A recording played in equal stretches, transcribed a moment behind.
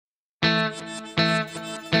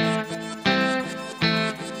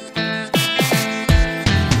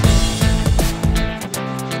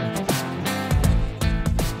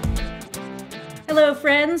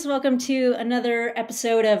friends. Welcome to another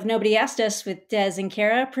episode of Nobody Asked Us with Des and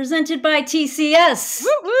Kara, presented by TCS. Woo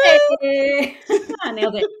woo! Hey.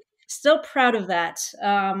 Nailed it. Still proud of that.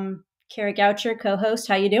 Kara Goucher, co-host.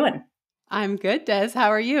 How you doing? I'm good, Des. How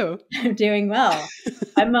are you? I'm doing well.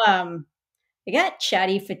 I got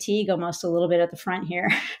chatty fatigue almost a little bit at the front here.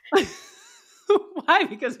 Why?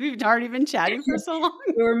 Because we've already been chatting for so long.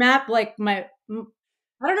 We were mapped like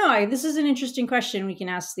I don't know. This is an interesting question. We can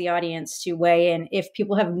ask the audience to weigh in if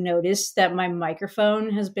people have noticed that my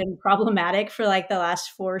microphone has been problematic for like the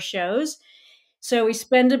last 4 shows. So we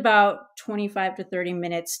spend about 25 to 30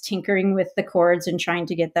 minutes tinkering with the cords and trying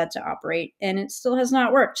to get that to operate, and it still has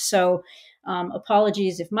not worked. So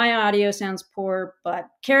apologies if my audio sounds poor, but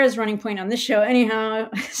Kara's running point on this show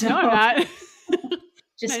anyhow. So, no, I'm not.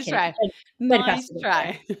 Just nice kidding. try. Nice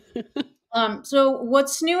try. So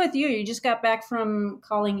what's new with you? You just got back from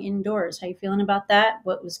calling indoors. How you feeling about that?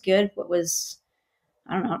 What was good? What was,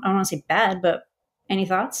 I don't know. I don't want to say bad, but any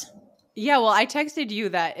thoughts? Yeah, well, I texted you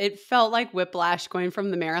that it felt like whiplash going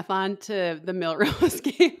from the marathon to the Milrose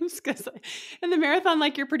games. Because in the marathon,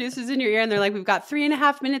 like your producer's in your ear and they're like, we've got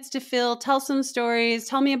 3.5 minutes to fill. Tell some stories.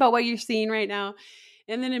 Tell me about what you're seeing right now.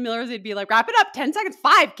 And then in Milrose, they'd be like, wrap it up. 10 seconds.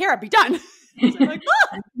 5. Kara, be done. So I'm like,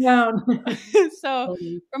 No. So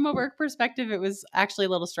from a work perspective, it was actually a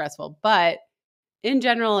little stressful, but in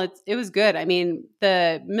general, it was good. I mean,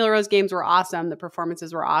 the Milrose games were awesome. The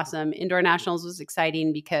performances were awesome. Indoor Nationals was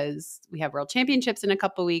exciting because we have World Championships in a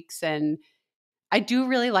couple weeks. And I do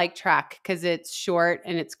really like track because it's short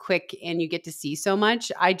and it's quick and you get to see so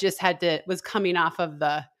much. I just was coming off of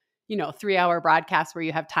the 3-hour broadcast where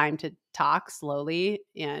you have time to talk slowly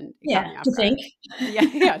and to think.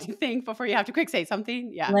 Yeah, to think before you have to quick say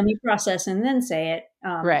something. Yeah. Let me process and then say it.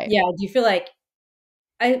 Right. Yeah. Do you feel like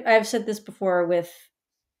I've said this before with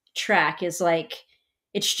track is like,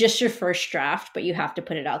 it's just your first draft, but you have to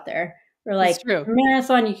put it out there. Or like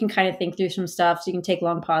marathon, you can kind of think through some stuff. So you can take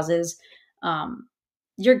long pauses.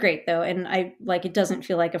 You're great though. And I like, it doesn't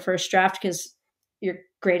feel like a first draft because you're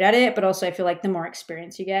great at it, but also I feel like the more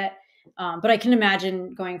experience you get. But I can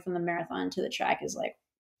imagine going from the marathon to the track is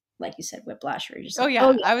like you said, whiplash. Where you're just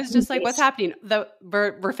I was just like, what's happening?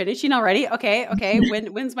 We're finishing already. Okay.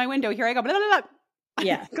 When's my window? Here I go. Blah, blah, blah.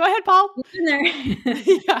 Yeah. Go ahead, Paul. In there.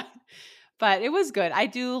 Yeah. But it was good. I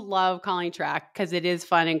do love calling track because it is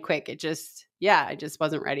fun and quick. I just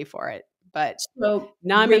wasn't ready for it. But so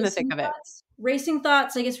now I'm in the thick of it. Racing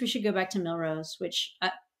thoughts. I guess we should go back to Milrose, which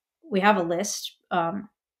we have a list.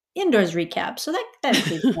 Indoors recap. So that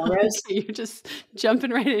includes Milrose. You're just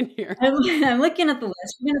jumping right in here. I'm looking at the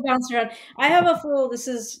list. We're going to bounce around. I have a full,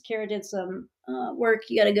 Kara did some work.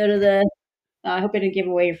 You got to go to the, I hope I didn't give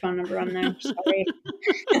away your phone number on there. Sorry.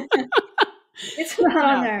 It's not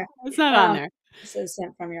on there. It's not on there. It says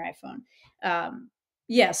sent from your iPhone.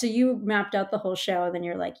 Yeah. So you mapped out the whole show and then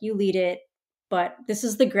you're like, you lead it, but this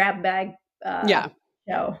is the grab bag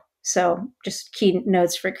show. So just key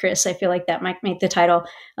notes for Chris. I feel like that might make the title.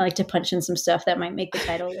 I like to punch in some stuff that might make the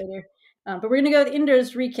title later. But we're going to go with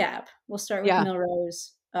indoors recap. We'll start with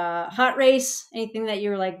Milrose. Hot race, anything that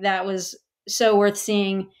you were like, that was so worth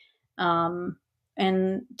seeing.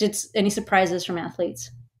 And did any surprises from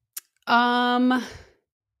athletes? Well,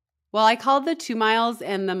 I called the 2 miles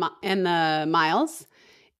and the miles.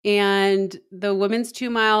 And the women's 2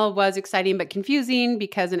 mile was exciting but confusing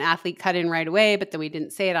because an athlete cut in right away, but then we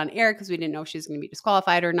didn't say it on air because we didn't know if she was going to be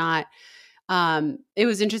disqualified or not. It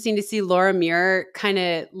was interesting to see Laura Muir kind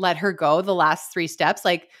of let her go the last 3 steps.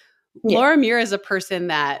 Laura Muir is a person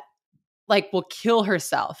that will kill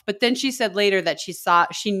herself. But then she said later that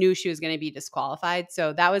she knew she was going to be disqualified.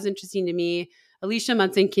 So that was interesting to me. Alicia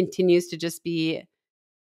Munson continues to just be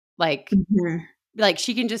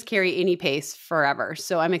she can just carry any pace forever.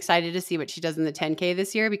 So I'm excited to see what she does in the 10K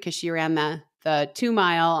this year because she ran the 2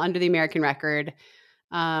 mile under the American record.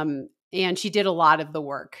 And she did a lot of the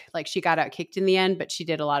work. She got out kicked in the end, but she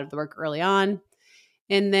did a lot of the work early on.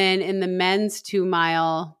 And then in the men's 2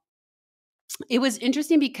 mile, it was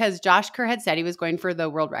interesting because Josh Kerr had said he was going for the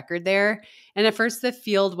world record there. And at first the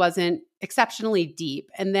field wasn't exceptionally deep.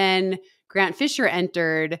 And then Grant Fisher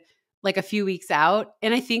entered a few weeks out.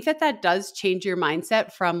 And I think that does change your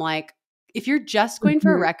mindset from if you're just going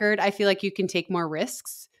for a record, I feel like you can take more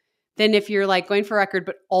risks than if you're going for a record,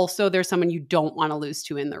 but also there's someone you don't want to lose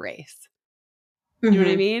to in the race. You know what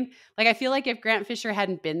I mean? I feel like if Grant Fisher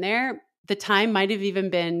hadn't been there, the time might have even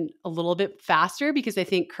been a little bit faster because I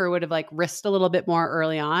think Kerr would have risked a little bit more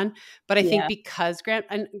early on. But I think because Grant,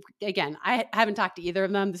 and again, I haven't talked to either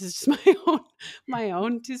of them. This is just my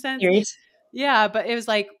own 2 cents. Serious? Yeah. But it was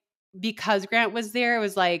because Grant was there, it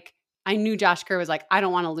was I knew Josh Kerr was like, I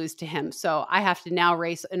don't want to lose to him. So I have to now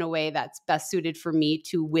race in a way that's best suited for me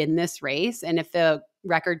to win this race. And if the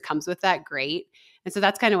record comes with that, great. And so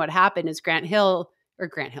that's kind of what happened is Grant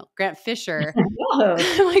Fisher.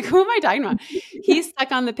 I'm like, who am I talking about? He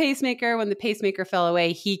stuck on the pacemaker. When the pacemaker fell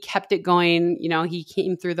away, he kept it going. You know, he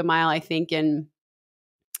came through the mile, I think, in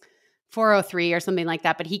 4:03 or something like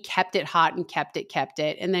that, but he kept it hot and kept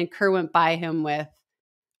it. And then Kerr went by him with,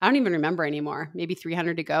 I don't even remember anymore, maybe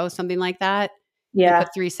 300 to go, something like that. And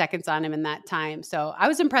put 3 seconds on him in that time. So I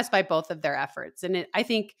was impressed by both of their efforts. And I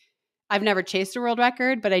think I've never chased a world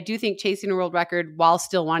record, but I do think chasing a world record while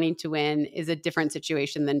still wanting to win is a different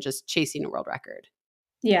situation than just chasing a world record.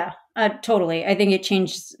 Yeah, totally. I think it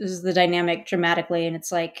changes the dynamic dramatically. And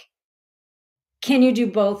it's like, can you do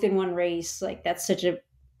both in one race? Like, that's such a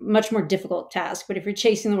much more difficult task. But if you're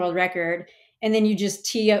chasing the world record and then you just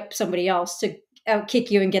tee up somebody else to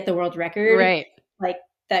outkick you and get the world record, right? Like,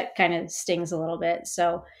 that kind of stings a little bit.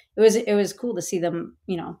 So it was cool to see them,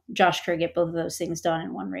 you know, Josh Kerr get both of those things done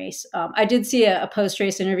in one race. I did see a post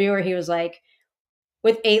race interview where he was like,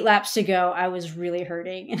 with 8 laps to go, I was really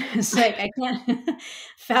hurting. And it's like, I can't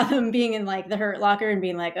fathom being in like the hurt locker and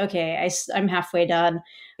being like, okay, I'm halfway done.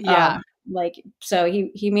 Yeah. Like, so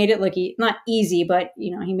he made it look not easy, but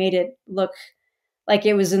you know, he made it look like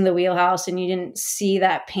it was in the wheelhouse and you didn't see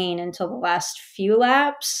that pain until the last few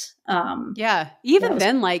laps. Yeah. Even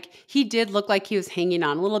then, like he did look like he was hanging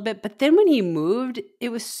on a little bit, but then when he moved, it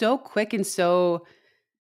was so quick and so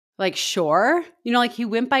like sure, you know, like he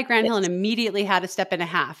went by Grant Hill and immediately had a step and a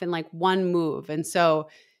half in like one move. And so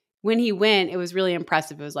when he went, it was really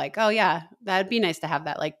impressive. It was like, oh yeah, that'd be nice to have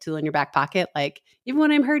that like tool in your back pocket. Like even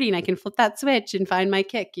when I'm hurting, I can flip that switch and find my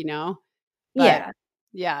kick, you know? But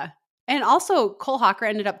yeah. And also Cole Hawker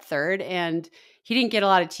ended up third and he didn't get a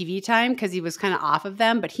lot of TV time because he was kind of off of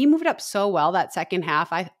them, but he moved up so well that second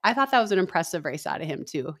half. I thought that was an impressive race out of him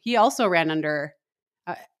too. He also ran under,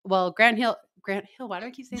 Grant Hill, why do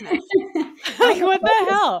I keep saying that? Like, what the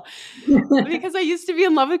hell? Because I used to be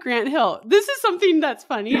in love with Grant Hill. This is something that's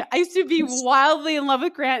funny. I used to be wildly in love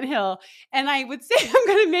with Grant Hill. And I would say, I'm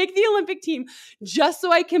going to make the Olympic team just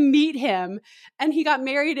so I can meet him. And he got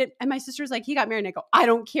married. And my sister's like, he got married. And I go, I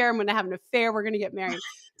don't care. I'm going to have an affair. We're going to get married.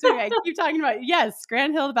 So anyway, I keep talking about, yes,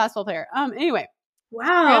 Grant Hill, the basketball player. Anyway.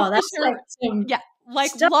 Wow. That's Fisher,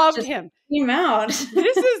 like loved him. Came out. This is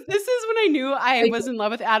when I knew I was in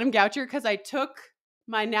love with Adam Goucher because I took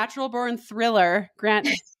my Natural Born Thriller Grant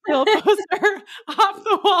Hill poster off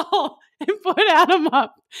the wall and put Adam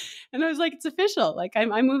up. And I was like, it's official. Like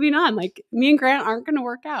I'm moving on. Like me and Grant aren't going to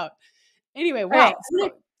work out. Anyway, wow. Right.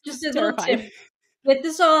 So, just a little tip. Get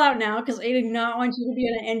this all out now because I do not want you to be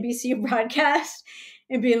on an NBC broadcast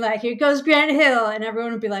and be like, here goes Grant Hill. And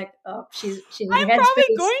everyone would be like, oh, she's in her I'm headspace. probably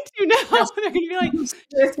going to now. They're going to be like, she's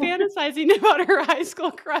fantasizing about her high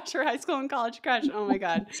school crush, her high school and college crush. Oh my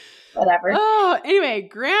God. Whatever. Oh, anyway,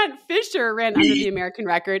 Grant Fisher ran under the American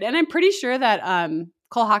record. And I'm pretty sure that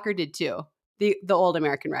Cole Hawker did too. The old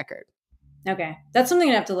American record. Okay. That's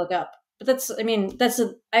something I have to look up. But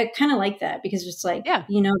I kind of like that because it's like,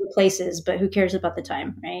 you know, the places, but who cares about the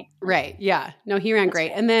time, right? Right. Yeah. No, he ran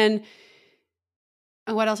great. And then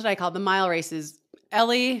what else did I call the mile races?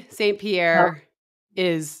 Ellie St. Pierre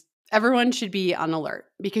everyone should be on alert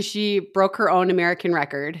because she broke her own American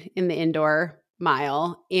record in the indoor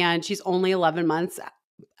mile and she's only 11 months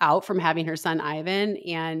out from having her son Ivan.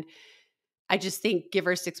 And I just think give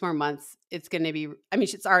her 6 more months. It's going to be,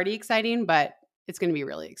 it's already exciting, but it's going to be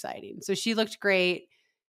really exciting. So she looked great.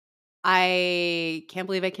 I can't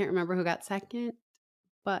believe I can't remember who got second,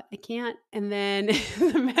 but I can't. And then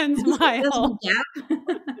the men's mile.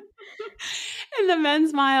 And the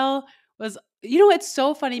men's mile was, you know, it's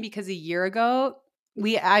so funny because a year ago,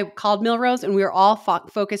 I called Milrose and we were all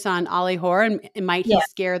focused on Ollie Hoare and might he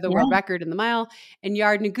scare the world record in the mile. And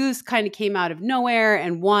Yard Nagus kind of came out of nowhere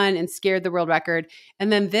and won and scared the world record.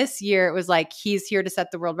 And then this year it was like, he's here to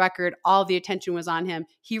set the world record. All the attention was on him.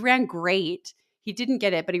 He ran great. He didn't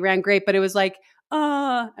get it, but he ran great. But it was like,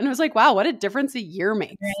 and I was like, wow, what a difference a year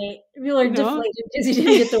makes. Right. People are deflated because he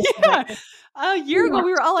didn't get the world record. A year ago,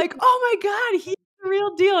 we were all like, oh my God, he's the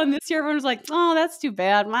real deal. And this year, everyone was like, oh, that's too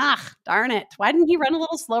bad. Darn it. Why didn't he run a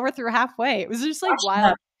little slower through halfway? It was just like,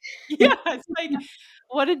 wild. Yeah, it's like,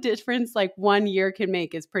 what a difference like 1 year can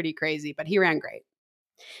make is pretty crazy. But he ran great.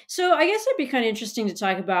 So I guess it'd be kind of interesting to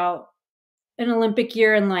talk about an Olympic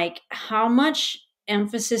year and like how much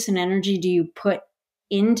emphasis and energy do you put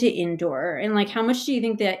into indoor and like how much do you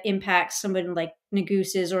think that impacts somebody like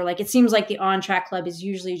Nagus's or like it seems like the on track club is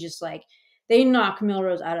usually just like they knock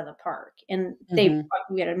Milrose out of the park and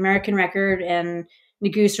we had an American record and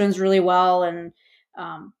Nagus runs really well and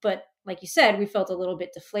but like you said, we felt a little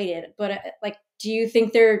bit deflated. But like, do you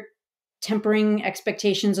think they're tempering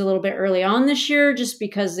expectations a little bit early on this year just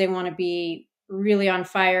because they want to be really on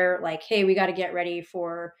fire? Like, hey, we got to get ready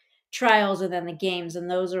for trials and then the games,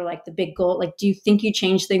 and those are like the big goal. Like, do you think you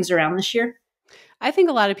change things around this year? I think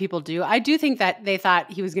a lot of people do. I do think that they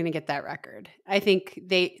thought he was going to get that record. I think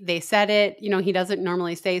they said it. You know, he doesn't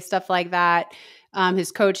normally say stuff like that.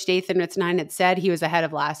 His coach, Dathan Ritz-9, had said he was ahead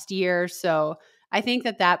of last year. So I think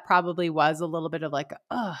that probably was a little bit of like,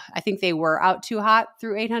 I think they were out too hot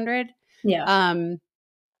through 800. Yeah.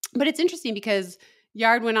 But it's interesting because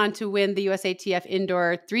Yard went on to win the USATF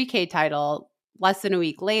indoor 3K title less than a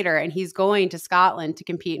week later, and he's going to Scotland to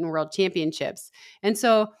compete in world championships. And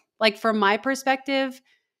so, like, from my perspective,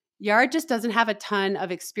 Yard just doesn't have a ton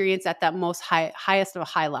of experience at that highest of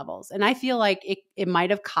high levels. And I feel like it might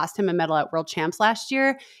have cost him a medal at World Champs last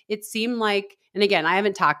year. It seemed like, and again, I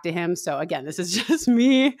haven't talked to him, so again, this is just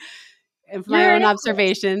me and my own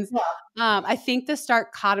observations. Yeah. I think the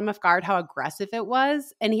start caught him off guard how aggressive it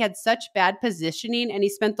was. And he had such bad positioning, and he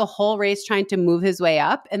spent the whole race trying to move his way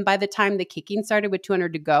up. And by the time the kicking started with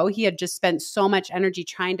 200 to go, he had just spent so much energy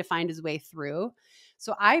trying to find his way through.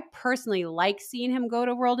 So I personally like seeing him go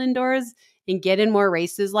to World Indoors and get in more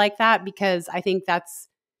races like that, because I think that's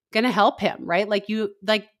going to help him, right? Like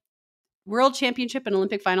World Championship and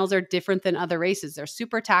Olympic finals are different than other races. They're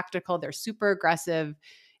super tactical. They're super aggressive.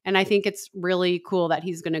 And I think it's really cool that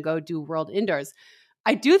he's going to go do World Indoors.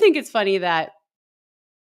 I do think it's funny that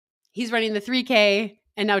he's running the 3K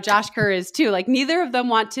and now Josh Kerr is too. Like, neither of them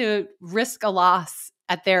want to risk a loss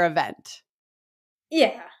at their event.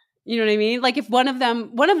 Yeah. You know what I mean? Like, if one of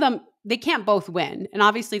them, they can't both win. And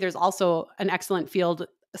obviously there's also an excellent field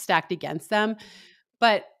stacked against them,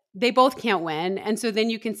 but they both can't win. And so then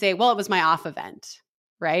you can say, well, it was my off event,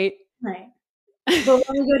 right? Right. But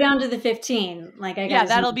when we go down to the 15, like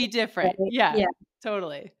that'll be different. Right? Yeah,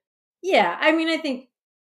 totally. Yeah. I mean,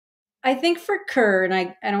 I think for Kerr, and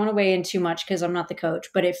I don't want to weigh in too much because I'm not the coach,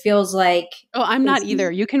 but it feels like. Oh, I'm not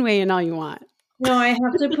either. You can weigh in all you want. No, I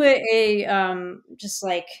have to put a, just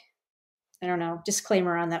like, I don't know,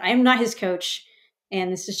 disclaimer on that. I'm not his coach,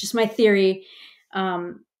 and this is just my theory.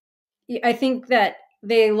 I think that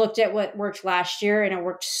they looked at what worked last year and it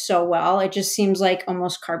worked so well. It just seems like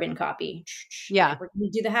almost carbon copy. Yeah. Like, we're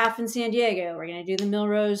going to do the half in San Diego. We're going to do the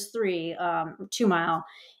Millrose 2 mile.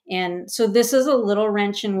 And so this is a little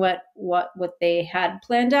wrench in what they had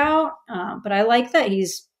planned out. But I like that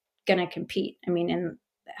he's going to compete. I mean, and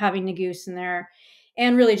having Nagoose in there,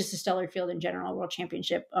 and really just a stellar field in general, World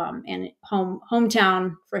Championship, and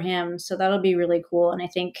hometown for him. So that'll be really cool. And I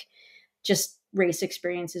think just race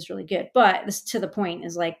experience is really good. But this, to the point,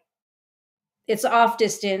 is like, it's off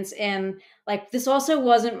distance, and like, this also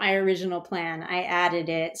wasn't my original plan. I added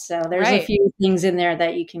it. So there's a few things in there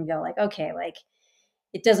that you can go like, okay, like,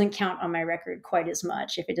 it doesn't count on my record quite as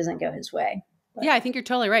much if it doesn't go his way. But. Yeah, I think you're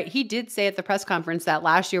totally right. He did say at the press conference that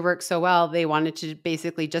last year worked so well, they wanted to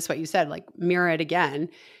basically just what you said, like, mirror it again.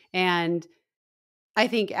 And I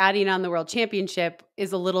think adding on the World Championship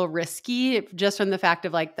is a little risky, just from the fact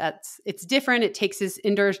of like, it's different. It takes his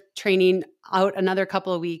indoor training out another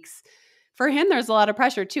couple of weeks. For him, there's a lot of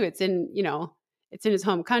pressure too. It's in his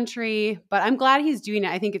home country, but I'm glad he's doing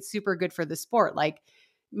it. I think it's super good for the sport. Like,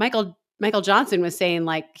 Michael Johnson was saying,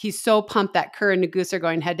 like, he's so pumped that Kerr and Nagoose are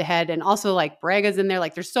going head to head. And also, like, Braga's in there.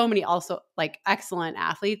 Like, there's so many also like excellent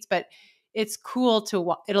athletes, but it's cool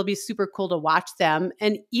it'll be super cool to watch them.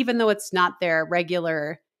 And even though it's not their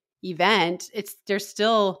regular event, they're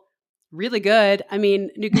still really good. I mean,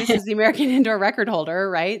 Nagoose is the American indoor record holder,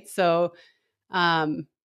 right? So,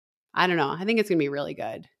 I don't know. I think it's going to be really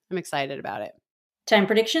good. I'm excited about it. Time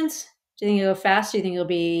predictions? Do you think it'll go fast? Do you think it'll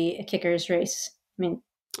be a kicker's race?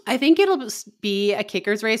 I think it'll be a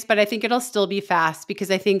kicker's race, but I think it'll still be fast, because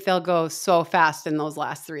I think they'll go so fast in those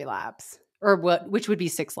last 3 laps, which would be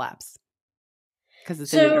 6 laps. Because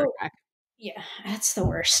it's an indoor track. Yeah, that's the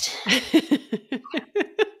worst.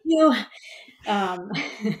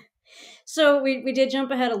 So we did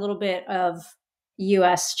jump ahead a little bit of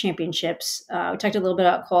U.S. championships. We talked a little bit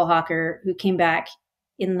about Cole Hawker, who came back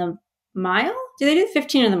in the mile. Do they do the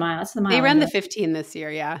 15 or the mile? It's the mile. They ran the 15 this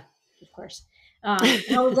year, yeah. Of course.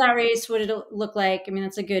 How was that race? What did it look like? I mean,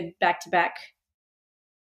 that's a good back-to-back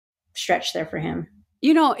stretch there for him.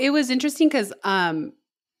 You know, it was interesting because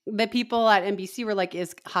the people at NBC were like,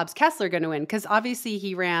 is Hobbs Kessler going to win? Because obviously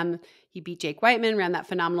he beat Jake Whiteman, ran that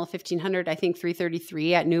phenomenal 1500, I think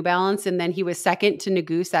 3:33 at New Balance. And then he was second to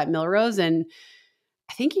Nagoose at Millrose. And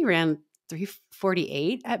I think he ran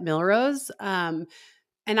 3:48 at Millrose.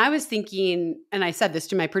 And And I was thinking, and I said this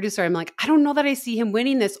to my producer, I'm like, I don't know that I see him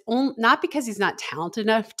winning this, not because he's not talented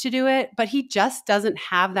enough to do it, but he just doesn't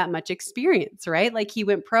have that much experience, right? Like he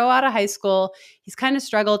went pro out of high school. He's kind of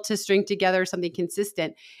struggled to string together something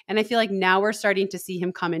consistent. And I feel like now we're starting to see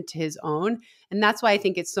him come into his own. And that's why I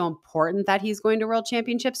think it's so important that he's going to world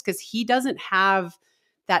championships, because he doesn't have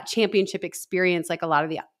that championship experience like a lot of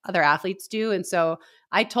the other athletes do. And so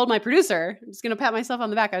I told my producer, I'm just going to pat myself on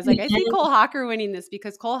the back. I was like, I see Cole Hawker winning this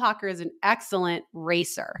because Cole Hawker is an excellent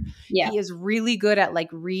racer. Yeah. He is really good at like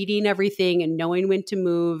reading everything and knowing when to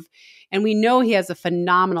move. And we know he has a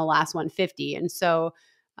phenomenal last 150. And so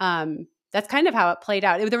that's kind of how it played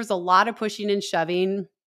out. There was a lot of pushing and shoving.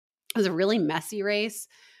 It was a really messy race.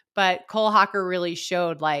 But Cole Hawker really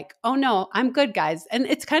showed like, oh no, I'm good, guys. And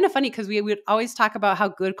it's kind of funny because we would always talk about how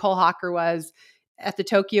good Cole Hawker was at the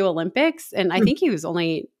Tokyo Olympics. And I think he was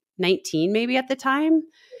only 19 maybe at the time.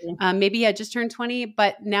 Maybe he had just turned 20.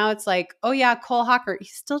 But now it's like, oh yeah, Cole Hawker,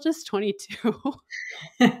 he's still just 22. You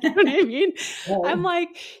know what I mean? Yeah. I'm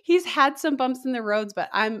like, he's had some bumps in the roads, but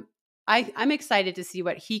I'm excited to see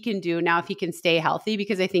what he can do now if he can stay healthy,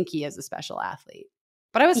 because I think he is a special athlete.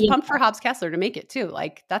 But I was pumped for Hobbs Kessler to make it too.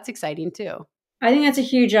 Like that's exciting too. I think that's a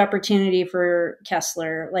huge opportunity for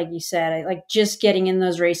Kessler. Like you said, like just getting in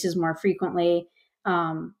those races more frequently.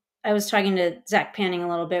 I was talking to Zach Panning a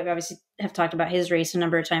little bit. We obviously have talked about his race a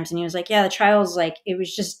number of times, and he was like, yeah, the trials, like it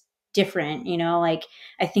was just different, you know, like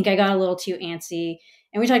I think I got a little too antsy.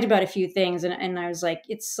 And we talked about a few things, and I was like,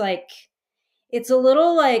 it's a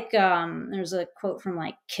little like, there's a quote from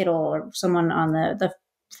like Kittle or someone on the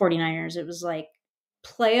 49ers. It was like,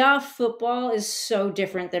 playoff football is so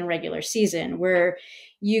different than regular season, where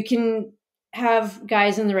you can have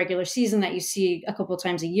guys in the regular season that you see a couple of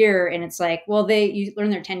times a year, and it's like, well, you learn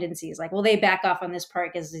their tendencies. Like, well, they back off on this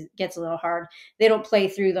part because it gets a little hard. They don't play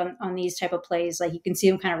through them on these type of plays. Like you can see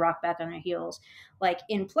them kind of rock back on their heels. Like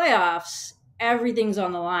in playoffs, everything's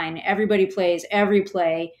on the line. Everybody plays every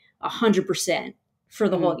play 100% for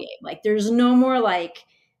the whole game. Like there's no more like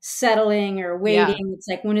settling or waiting. Yeah. It's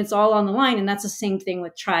like when it's all on the line. And that's the same thing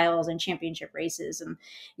with trials and championship races. And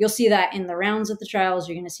you'll see that in the rounds of the trials.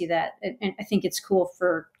 You're going to see that. And I think it's cool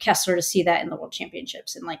for Kessler to see that in the world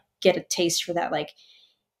championships and like get a taste for that. Like,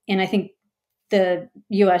 and I think the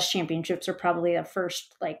US championships are probably the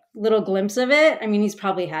first like little glimpse of it. I mean, he's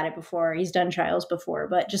probably had it before. He's done trials before,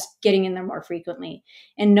 but just getting in there more frequently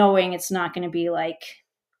and knowing it's not going to be like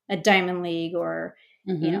a diamond league or,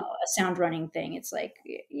 you know, a sound running thing. It's like,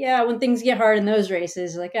 yeah, when things get hard in those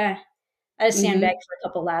races, like, I just sandbag for a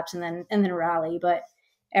couple laps and then rally, but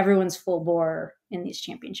everyone's full bore in these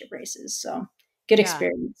championship races. So good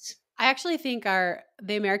experience. I actually think the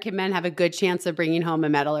American men have a good chance of bringing home a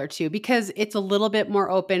medal or two, because it's a little bit more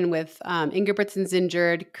open with Ingebrigtsen's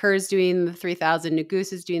injured, Kerr's doing the 3,000,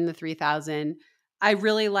 Nuguse is doing the 3,000. I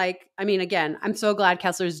really again, I'm so glad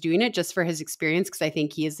Kessler's doing it just for his experience, because I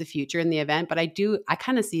think he is the future in the event. But I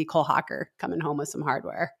kind of see Cole Hawker coming home with some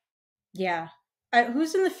hardware. Yeah.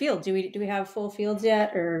 Who's in the field? Do we have full fields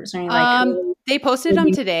yet, or is there any like? They posted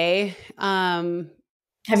them today. Have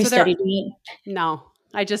you studied it? No,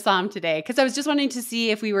 I just saw him today because I was just wanting to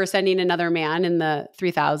see if we were sending another man in the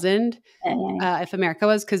 3,000, if America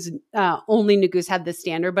was, because only Nuguse had the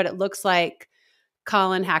standard, but it looks like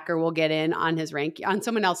Colin Hacker will get in on his ranking, on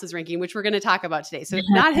someone else's ranking, which we're going to talk about today. So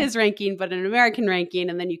not his ranking, but an American ranking.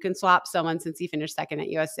 And then you can swap someone since he finished second at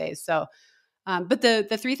USA. So, but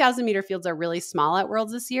the 3,000 meter fields are really small at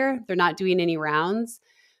Worlds this year. They're not doing any rounds.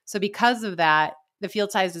 So because of that, the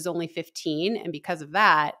field size is only 15. And because of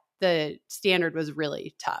that, the standard was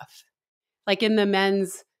really tough. Like in the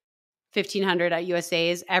men's 1,500 at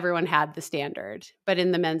USA's, everyone had the standard. But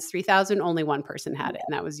in the men's 3,000, only one person had it,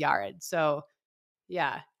 and that was Yared. So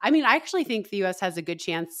yeah. I mean, I actually think the U.S. has a good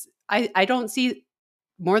chance. I don't see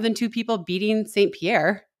more than two people beating St.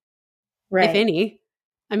 Pierre, if any.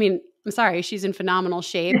 I mean, I'm sorry, she's in phenomenal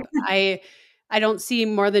shape. I don't see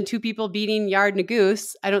more than two people beating Yared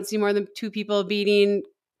Nuguse. I don't see more than two people beating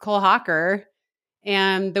Cole Hawker.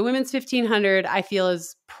 And the women's 1,500, I feel,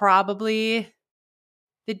 is probably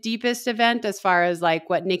the deepest event as far as like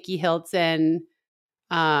what Nikki Hiltz and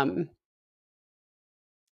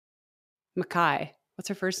Mackay. What's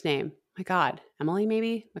her first name? My God, Emily,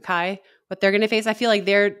 maybe Mackay. What they're going to face, I feel like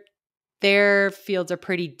their fields are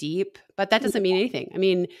pretty deep, but that doesn't mean anything. I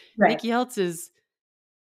mean, Nikki Hiltz is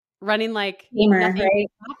running like nothing.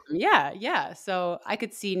 Right? Yeah. So I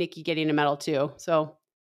could see Nikki getting a medal too. So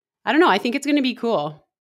I don't know. I think it's going to be cool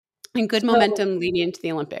and good momentum leading into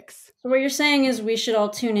the Olympics. So what you're saying is we should all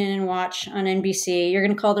tune in and watch on NBC. You're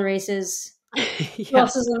going to call the races. Who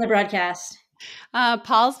else is in the broadcast?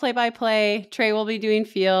 Paul's play-by-play. Trey will be doing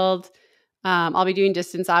field. I'll be doing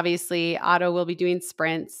distance, obviously. Otto will be doing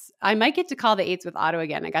sprints. I might get to call the 8s with Otto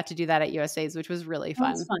again. I got to do that at USA's, which was really Oh,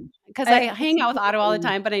 that's fun. fun. Because I hang out with Otto all the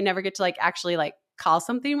time, but I never get to like actually like call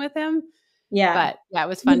something with him. Yeah. But yeah, it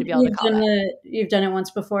was fun to be able to call that. You've done it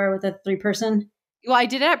once before with a 3-person? Well, I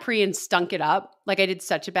did it at pre and stunk it up. Like I did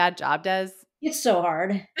such a bad job, Des. It's so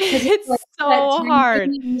hard. Because It's like, so that hard.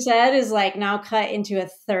 you said is like now cut into a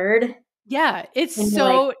third. Yeah, it's And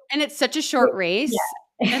so like, and it's such a short race. yeah.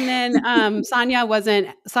 And then Sonia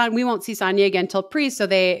we won't see Sonia again till pre. So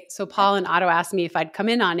Paul and Otto asked me if I'd come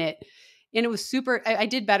in on it. And it was super I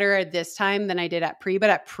did better this time than I did at pre,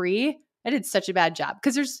 but at pre, I did such a bad job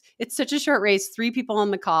because it's such a short race, 3 people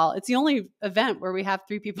on the call. It's the only event where we have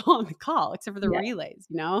 3 people on the call, except for the relays,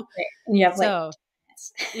 you know? Right. And you have So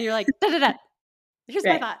and you're like, da da da. Here's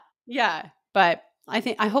my thought. Yeah. But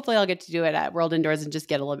I hopefully I'll get to do it at World Indoors and just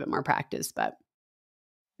get a little bit more practice. But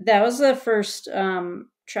that was the first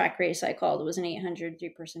track race I called. It was an 800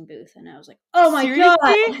 3-person booth. And I was like, oh my seriously?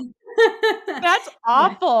 God. That's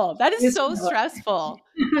awful. That is so stressful.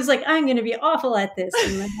 I was like, I'm going to be awful at this.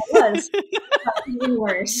 And then I was even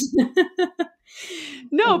worse.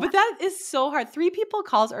 No, but that is so hard. 3 people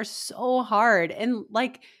calls are so hard. And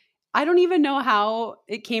like, I don't even know how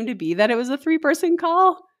it came to be that it was a 3-person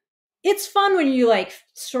call. It's fun when you like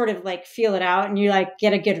sort of like feel it out and you like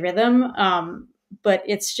get a good rhythm. But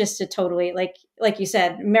it's just a totally like you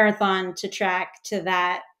said, marathon to track to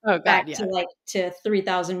that. Oh, God, back yeah. to like to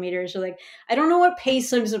 3,000 meters. You're like, I don't know what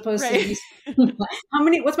pace I'm supposed to be.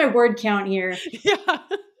 What's my word count here? Yeah.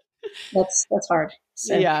 That's hard.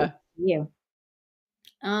 So yeah. You.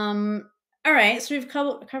 All right. So we've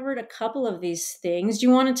covered a couple of these things. Do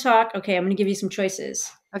you want to talk? Okay. I'm going to give you some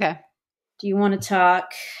choices. Okay. Do you want to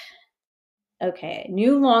talk? Okay.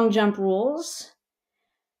 New long jump rules,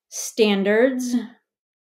 standards,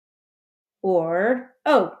 or,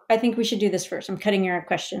 I think we should do this first. I'm cutting your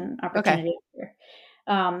question opportunity here.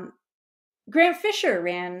 Grant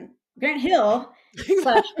Hill /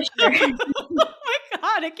 Fisher. Oh my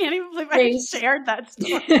God, I can't even believe I shared that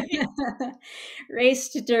story.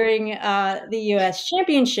 Raced during the U.S.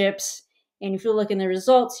 Championships. And if you look in the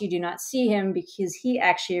results, you do not see him because he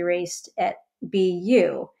actually raced at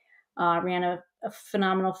BU. Ran a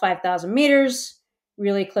phenomenal 5,000 meters,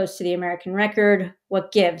 really close to the American record.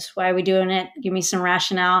 What gives? Why are we doing it? Give me some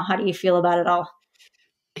rationale. How do you feel about it all?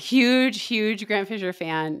 Huge Grant Fisher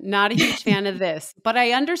fan. Not a huge fan of this, but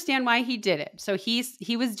I understand why he did it. So he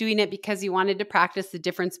was doing it because he wanted to practice the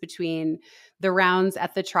difference between the rounds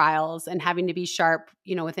at the trials and having to be sharp,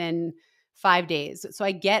 within 5 days. So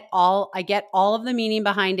I get all of the meaning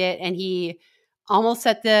behind it. And he almost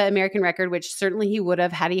set the American record, which certainly he would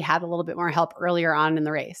have had he had a little bit more help earlier on in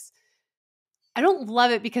the race. I don't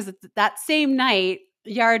love it because that same night,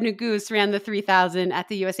 Yard Nagus ran the 3,000 at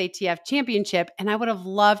the USATF championship. And I would have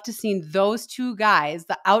loved to seen those 2 guys,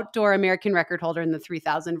 the outdoor American record holder in the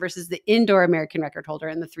 3,000 versus the indoor American record holder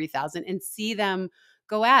in the 3,000, and see them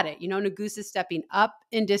go at it. Nagus is stepping up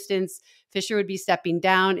in distance. Fisher would be stepping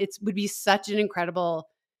down. It would be such an incredible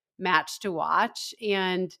match to watch.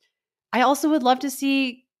 And I also would love to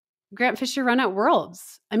see Grant Fisher run at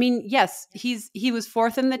Worlds. I mean, yes, he was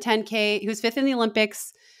 4th in the 10K. He was 5th in the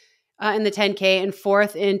Olympics in the 10K and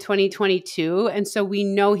 4th in 2022. And so we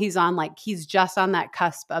know he's just on that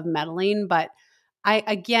cusp of medaling. But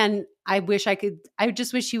I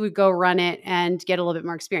just wish he would go run it and get a little bit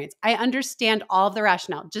more experience. I understand all of the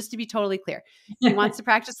rationale, just to be totally clear. He wants to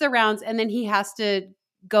practice the rounds and then he's going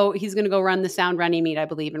to go run the Sound Running meet, I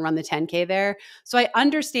believe, and run the 10K there. So I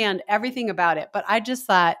understand everything about it, but I just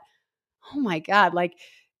thought, oh my God, I'm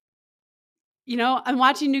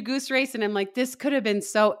watching Nagus race and I'm like, this could have been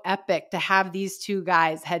so epic to have these 2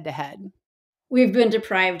 guys head to head. We've been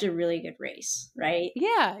deprived a really good race, right?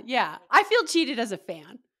 Yeah. I feel cheated as a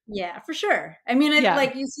fan. Yeah, for sure. I mean,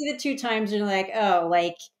 you see the 2 times and you're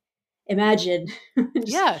like, imagine.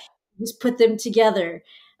 just put them together.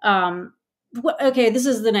 Okay, this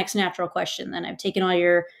is the next natural question. Then I've taken all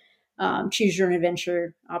your choose your own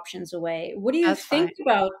adventure options away. What do you think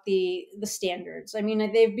about the standards? I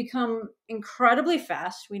mean, they've become incredibly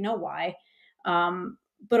fast. We know why.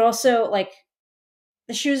 But also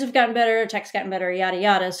the shoes have gotten better, tech's gotten better, yada,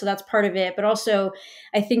 yada. So that's part of it. But also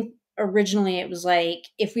I think originally it was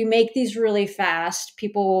if we make these really fast,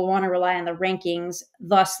 people will want to rely on the rankings.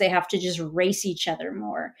 Thus they have to just race each other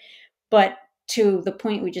more. But to the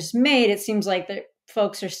point we just made, it seems like the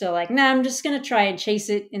folks are still nah, I'm just going to try and chase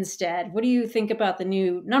it instead. What do you think about the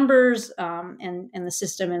new numbers and the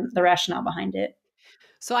system and the rationale behind it?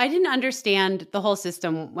 So I didn't understand the whole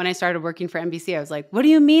system when I started working for NBC. I was like, what do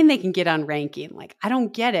you mean they can get on ranking? Like, I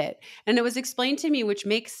don't get it. And it was explained to me, which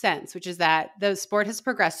makes sense, which is that the sport has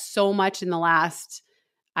progressed so much in the last,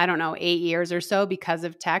 I don't know, 8 years or so because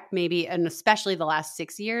of tech, maybe, and especially the last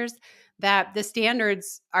 6 years, that the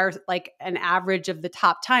standards are like an average of the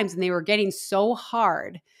top times. And they were getting so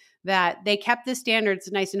hard that they kept the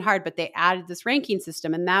standards nice and hard, but they added this ranking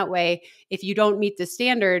system. And that way, if you don't meet the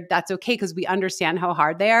standard, that's okay because we understand how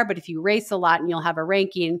hard they are. But if you race a lot and you'll have a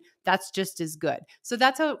ranking, that's just as good. So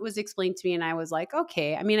that's how it was explained to me. And I was like,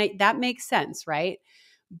 okay, I mean, that makes sense, right?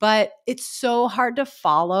 But it's so hard to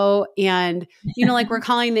follow. And, like we're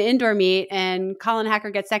calling the indoor meet and Colin Hacker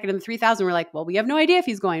gets second in the 3,000. We're like, well, we have no idea if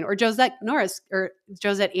he's going. Or Josette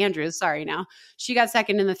Andrews, sorry now. She got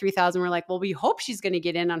second in the 3,000. We're like, well, we hope she's going to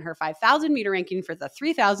get in on her 5,000 meter ranking for the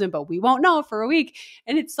 3,000, but we won't know for a week.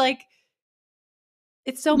 And it's like,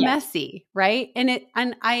 it's so messy, right? And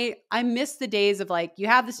I miss the days of like, you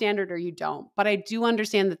have the standard or you don't. But I do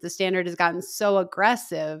understand that the standard has gotten so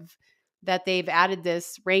aggressive that they've added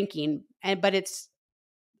this ranking. But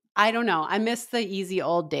I don't know. I miss the easy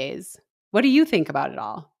old days. What do you think about it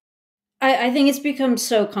all? I think it's become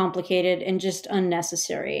so complicated and just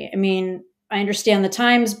unnecessary. I mean, I understand the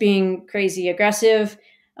times being crazy aggressive,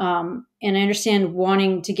 and I understand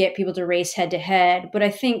wanting to get people to race head to head. But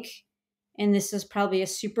I think, and this is probably a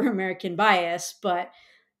super American bias, but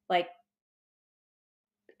like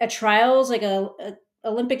a trials, like a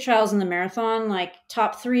Olympic trials in the marathon, like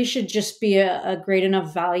top three should just be a great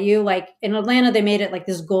enough value. Like in Atlanta, they made it like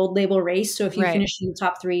this gold label race. So if you finished in the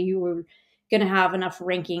top three, you were going to have enough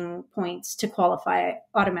ranking points to qualify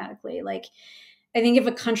automatically. Like I think if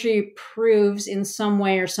a country proves in some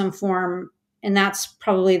way or some form, and that's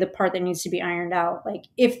probably the part that needs to be ironed out. Like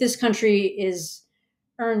if this country is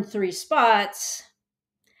earned 3 spots,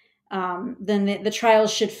 then the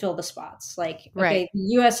trials should fill the spots. Like, okay, the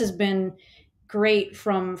U.S. has been great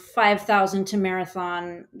from 5,000 to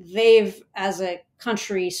marathon. They've, as a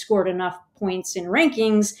country, scored enough points in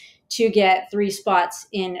rankings to get 3 spots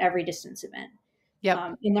in every distance event.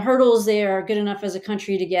 Yep. In the hurdles, they are good enough as a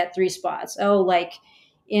country to get 3 spots. Oh, like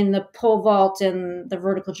in the pole vault and the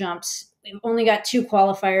vertical jumps, we've only got 2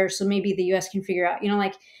 qualifiers, so maybe the U.S. can figure out,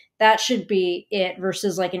 like that should be it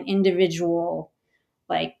versus like an individual,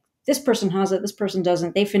 like this person has it, this person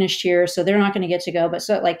doesn't. They finished here, so they're not going to get to go. But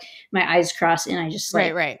so like my eyes cross and I just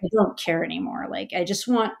like, I don't care anymore. Like I just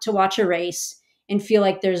want to watch a race and feel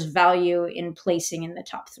like there's value in placing in the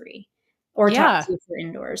top 3 or top 2 for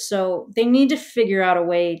indoors. So they need to figure out a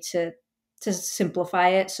way to simplify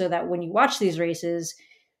it so that when you watch these races,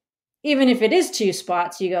 even if it is 2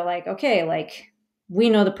 spots, you go like, okay, like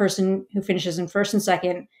we know the person who finishes in first and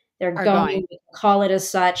second, they're going to call it as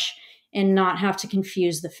such and not have to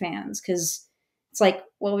confuse the fans. Cause it's like,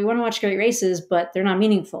 well, we want to watch great races, but they're not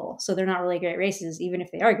meaningful. So they're not really great races, even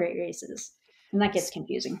if they are great races. And that gets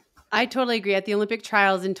confusing. I totally agree. At the Olympic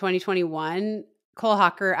trials in 2021, Cole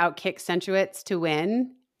Hocker outkicked Sensuitz to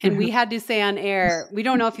win. And we had to say on air, we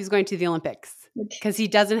don't know if he's going to the Olympics because he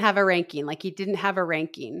doesn't have a ranking. Like he didn't have a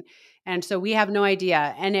ranking. And so we have no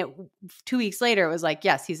idea. And 2 weeks later, it was like,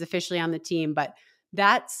 yes, he's officially on the team, but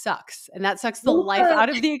that sucks. And that sucks the life out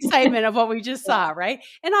of the excitement of what we just saw, right?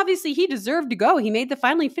 And obviously he deserved to go. He made the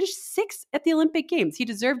final. He finished 6th at the Olympic Games. He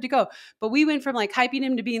deserved to go. But we went from like hyping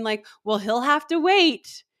him to being like, well, he'll have to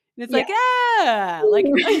wait. And it's like, like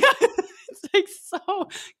it's like so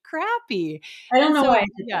crappy. I don't know why I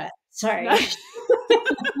did that. Sorry.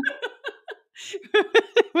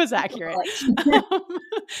 It was accurate.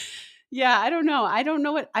 Yeah, I don't know. I don't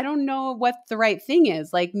know what the right thing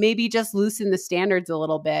is. Like maybe just loosen the standards a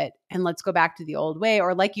little bit and let's go back to the old way.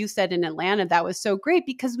 Or like you said in Atlanta, that was so great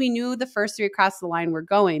because we knew the first 3 across the line were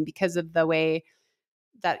going because of the way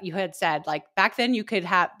that you had said. Like back then you could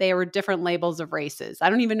have, they were different labels of races. I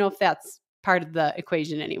don't even know if that's part of the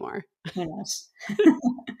equation anymore. Who knows?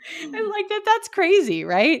 And like that's crazy,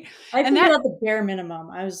 right? I figured out the bare minimum.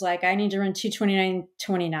 I was like, I need to run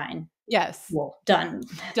 2:29.29. Yes. Well, done.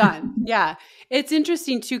 Yeah. It's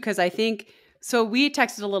interesting too, because I think, so we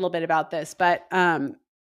texted a little bit about this, but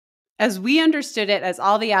as we understood it, as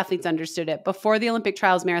all the athletes understood it, before the Olympic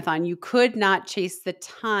trials marathon, you could not chase the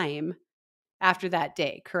time after that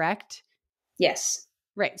day, correct? Yes.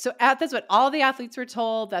 Right. So that's what all the athletes were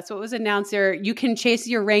told. That's what was announced there. You can chase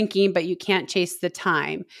your ranking, but you can't chase the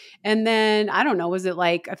time. And then, I don't know, was it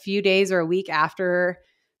like a few days or a week after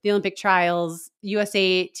the Olympic trials,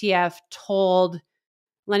 USATF told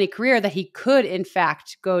Lenny Career that he could, in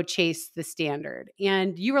fact, go chase the standard.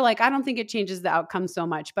 And you were like, I don't think it changes the outcome so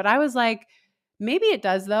much. But I was like, Maybe it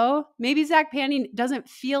does though. Maybe Zach Panning doesn't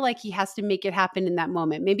feel like he has to make it happen in that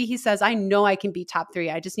moment. Maybe he says, I know I can be top 3.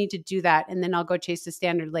 I just need to do that. And then I'll go chase the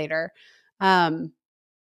standard later. But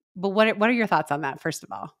what are your thoughts on that, first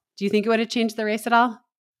of all? Do you think it would have changed the race at all?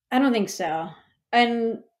 I don't think so.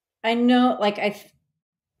 And I know, like, I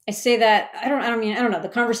say that, I don't know, the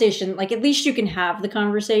conversation, like, at least you can have the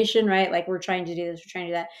conversation, right? Like, we're trying to do this, we're trying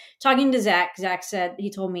to do that. Talking to Zach said,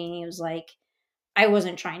 he told me, he was like, I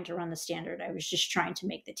wasn't trying to run the standard. I was just trying to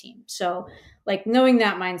make the team. So, like, knowing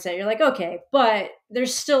that mindset, you're like, okay, but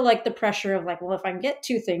there's still like the pressure of like, well, if I can get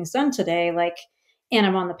 2 things done today, like, and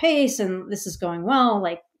I'm on the pace and this is going well,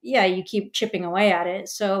 like, yeah, you keep chipping away at it.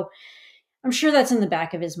 So I'm sure that's in the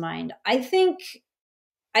back of his mind. I think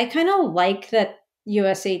I kind of like that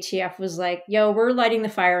USATF was like, yo, we're lighting the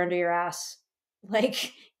fire under your ass.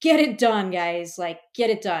 Like, get it done, guys. Like, get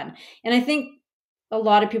it done. And I think a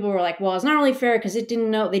lot of people were like, well, it's not really fair because they didn't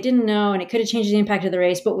know, and it could have changed the impact of the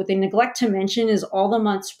race. But what they neglect to mention is all the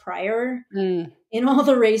months prior, in all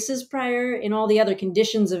the races prior, in all the other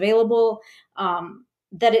conditions available,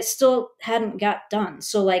 that it still hadn't got done.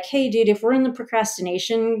 So, like, hey, dude, if we're in the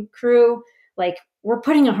procrastination crew, like, we're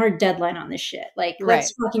putting a hard deadline on this shit. Like,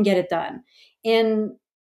 let's fucking get it done. And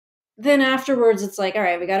then afterwards, it's like, all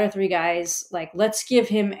right, we got our 3 guys. Like, let's give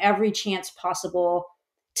him every chance possible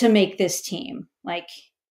to make this team. Like,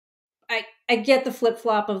 I get the flip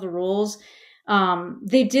flop of the rules.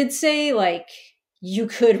 They did say like you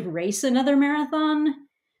could race another marathon.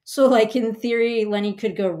 So, like, in theory, Lenny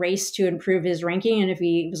could go race to improve his ranking. And if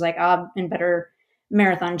he was like, I'm in better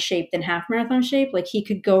marathon shape than half marathon shape, like, he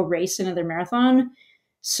could go race another marathon.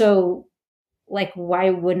 So, like, why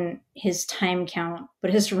wouldn't his time count?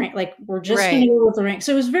 But his rank, like, we're just going to go with the rank.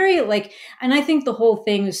 So it was very like, and I think the whole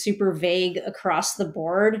thing was super vague across the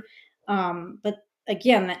board. But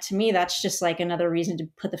again, that to me, that's just like another reason to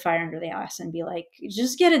put the fire under the ass and be like,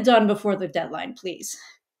 just get it done before the deadline, please.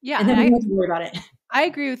 Yeah. And then we don't have to worry about it. I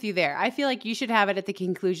agree with you there. I feel like you should have it at the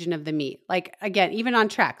conclusion of the meet. Like, again, even on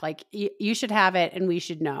track, like you should have it and we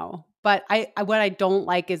should know. But what I don't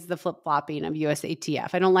like is the flip-flopping of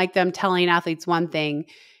USATF. I don't like them telling athletes one thing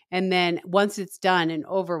and then once it's done and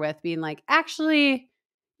over with, being like, actually,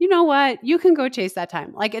 you know what? You can go chase that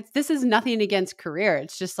time. Like, this is nothing against career.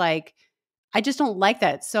 It's just like, I just don't like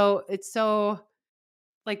that. So it's so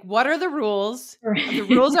like, what are the rules? Right. The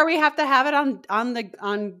rules are we have to have it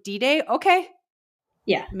on D-Day. Okay.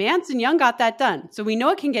 Yeah. Mance and Young got that done. So we know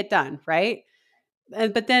it can get done, right?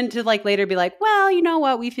 But then to like later be like, well, you know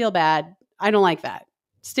what? We feel bad. I don't like that.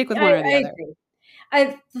 Stick with one or the other.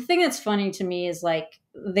 Agree. The thing that's funny to me is like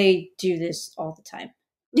they do this all the time.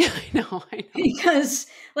 Yeah, I know. Because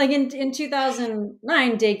like in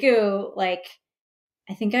 2009, Daegu, like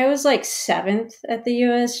I think I was like 7th at the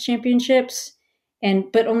US Championships,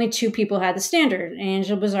 but only 2 people had the standard. And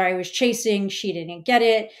Angela Bazzari was chasing, she didn't get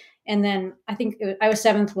it. And then I think I was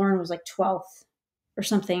 7th, Lauren was like 12th or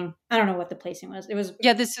something. I don't know what the placing was. It was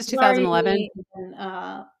this is 2011.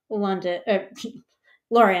 And, London,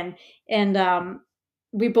 Lauren, and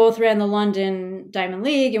we both ran the London Diamond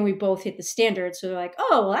League, and we both hit the standard. So they're like,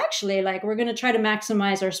 oh, well, actually, like we're going to try to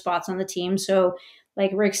maximize our spots on the team. So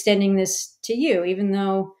like we're extending this to you, even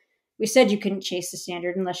though we said you couldn't chase the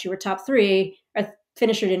standard unless you were top 3. Our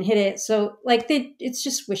finisher didn't hit it. So like it's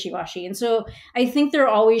just wishy-washy. And so I think they're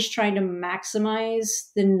always trying to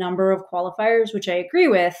maximize the number of qualifiers, which I agree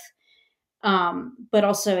with. But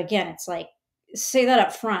also, again, it's like, say that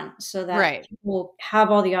up front so that people have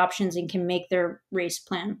all the options and can make their race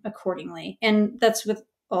plan accordingly. And that's with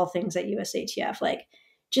all things at USATF. Like,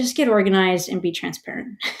 just get organized and be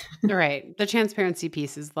transparent. Right. The transparency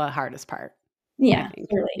piece is the hardest part. Yeah.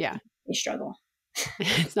 Really. Yeah. They struggle.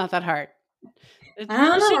 It's not that hard. It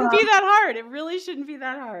really shouldn't be that hard. It really shouldn't be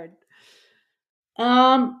that hard.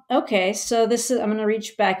 Okay. So I'm going to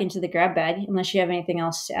reach back into the grab bag unless you have anything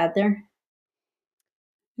else to add there.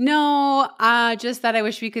 No, just that I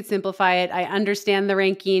wish we could simplify it. I understand the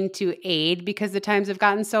ranking to aid because the times have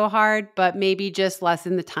gotten so hard, but maybe just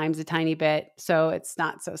lessen the times a tiny bit so it's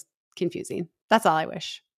not so confusing. That's all I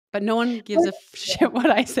wish. But no one gives a shit what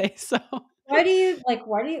I say. So why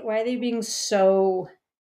are they being so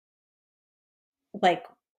like,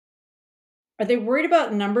 are they worried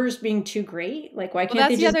about numbers being too great? Like, why can't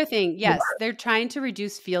that's they the other thing. Yes, they're trying to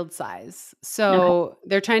reduce field size. So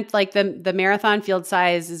they're trying to, like, the marathon field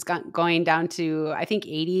size is going down to, I think,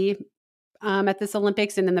 80 at this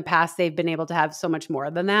Olympics. And in the past, they've been able to have so much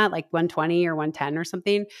more than that, like 120 or 110 or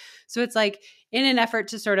something. So it's like, in an effort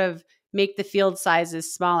to sort of make the field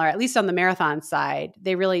sizes smaller, at least on the marathon side,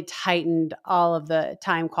 they really tightened all of the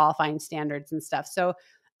time qualifying standards and stuff. So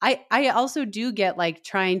I also do get like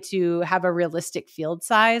trying to have a realistic field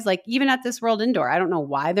size. Like even at this World Indoor, I don't know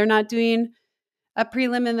why they're not doing a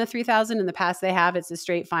prelim in the 3000. In the past they have, it's a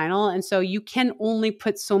straight final. And so you can only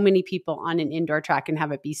put so many people on an indoor track and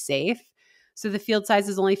have it be safe. So the field size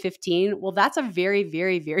is only 15. Well, that's a very,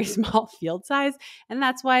 very, very small field size. And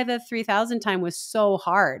that's why the 3000 time was so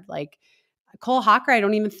hard. Like Cole Hocker, I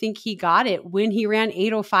don't even think he got it when he ran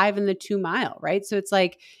 8:05 in the 2 mile, right? So it's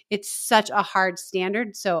like, it's such a hard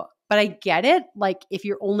standard. So, but I get it. Like if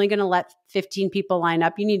you're only going to let 15 people line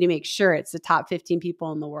up, you need to make sure it's the top 15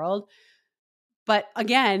 people in the world. But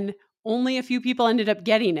again, only a few people ended up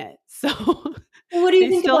getting it. So what do you they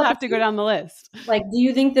think still about have to go down the list. Like, do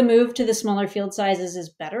you think the move to the smaller field sizes is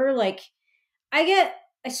better? Like, I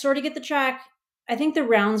sort of get the track. I think the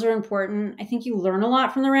rounds are important. I think you learn a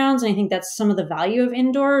lot from the rounds. And I think that's some of the value of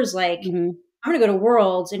indoors. Like, Mm-hmm. I'm going to go to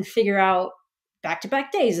Worlds and figure out back to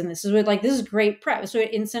back days. And this is great prep. So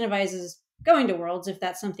it incentivizes going to Worlds if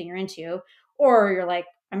that's something you're into. Or you're like,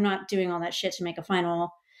 I'm not doing all that shit to make a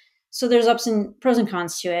final. So there's pros and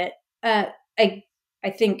cons to it. I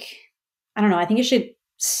think, I don't know. I think it should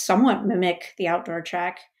somewhat mimic the outdoor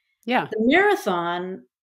track. Yeah. The marathon,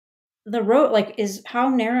 the road, like, is how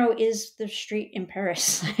narrow is the street in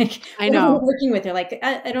Paris? Like, I what are we know. working with there? Like,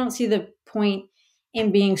 I don't see the point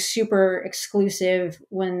in being super exclusive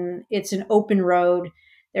when it's an open road.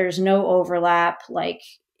 There's no overlap. Like,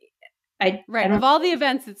 I Right. don't. Of all the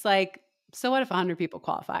events, it's like, so what if 100 people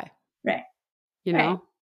qualify? Right. You Right. know?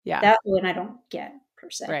 Yeah. That one I don't get per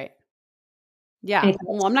se. Right. Yeah. Anything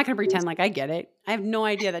Well, else? I'm not going to pretend like I get it. I have no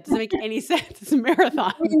idea. That doesn't make any sense. It's a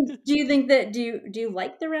marathon. Do you think that do you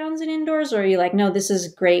like the rounds in indoors, or are you like, no, this is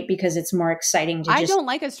great because it's more exciting to I just don't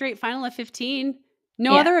like a straight final of 15.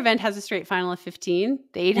 No yeah other event has a straight final of 15.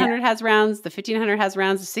 The yeah 800 has rounds. The 1500 has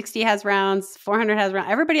rounds. The 60 has rounds. 400 has rounds.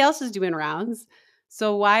 Everybody else is doing rounds.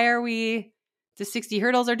 So why are we, the 60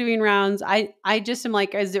 hurdles are doing rounds? I just am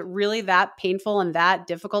like, is it really that painful and that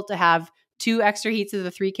difficult to have 2 extra heats of the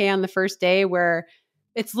 3K on the first day where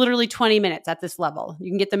it's literally 20 minutes at this level? You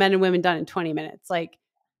can get the men and women done in 20 minutes. Like,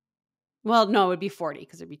 well, no, it would be 40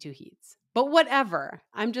 because it'd be 2 heats. But whatever.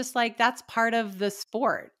 I'm just like, that's part of the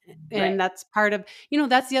sport. right And that's part of,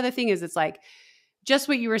 that's the other thing is it's like, just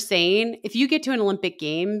what you were saying, if you get to an Olympic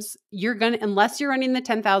Games, you're going to, unless you're running the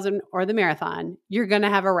 10,000 or the marathon, you're going to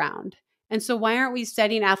have a round. And so why aren't we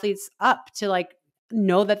setting athletes up to like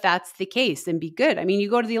know that that's the case and be good? I mean, you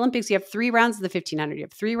go to the Olympics, you have 3 rounds of the 1500, you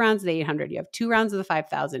have 3 rounds of the 800, you have 2 rounds of the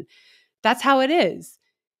 5,000. That's how it is.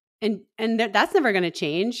 And that's never going to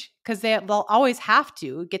change because they'll always have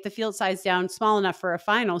to get the field size down small enough for a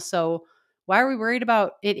final. So why are we worried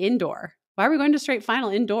about it indoor? Why are we going to straight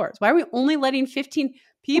final indoors? Why are we only letting 15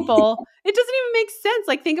 people? It doesn't even make sense.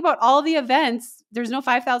 Like think about all the events. There's no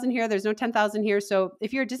 5,000 here. There's no 10,000 here. So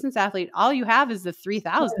if you're a distance athlete, all you have is the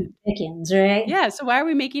 3,000. Pickens, right? Yeah. So why are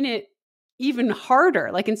we making it even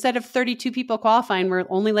harder? Like instead of 32 people qualifying, we're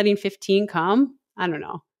only letting 15 come. I don't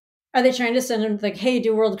know. Are they trying to send them like, hey,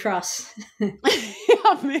 do world cross? Yeah,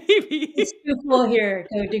 maybe. It's too cool here.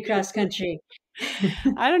 Go do cross country.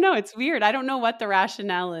 I don't know. It's weird. I don't know what the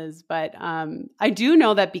rationale is, but I do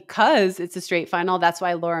know that because it's a straight final, that's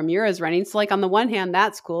why Laura Muir is running. So like on the one hand,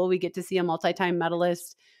 that's cool. We get to see a multi-time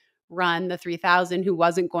medalist run the 3000 who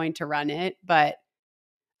wasn't going to run it. But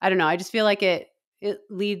I don't know. I just feel like it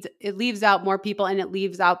leaves out more people and it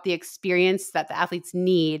leaves out the experience that the athletes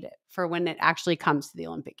need for when it actually comes to the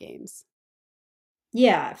Olympic Games.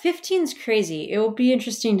 Yeah, 15's crazy. It will be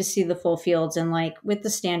interesting to see the full fields and like with the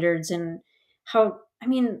standards and how, I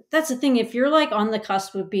mean, that's the thing. If you're like on the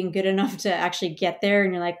cusp of being good enough to actually get there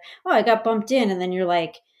and you're like, oh, I got bumped in. And then you're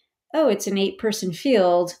like, oh, it's an 8-person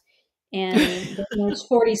field and there's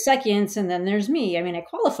 40 seconds and then there's me. I mean, I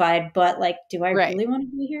qualified, but like, do I Right. really want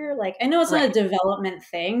to be here? Like, I know it's not a Right. development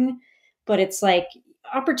thing, but it's like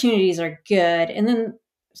opportunities are good. And then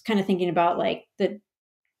I was kind of thinking about like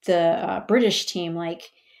the British team,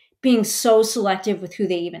 like being so selective with who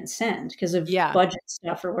they even send because of Yeah. budget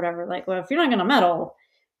stuff or whatever. Like, well, if you're not going to medal,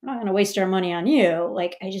 we're not going to waste our money on you.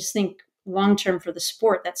 Like, I just think long term for the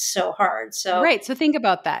sport, that's so hard. So, Right. So think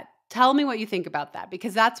about that. Tell me what you think about that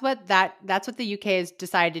because that's what the UK has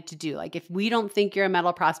decided to do. Like if we don't think you're a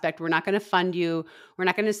medal prospect, we're not going to fund you. We're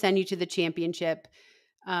not going to send you to the championship.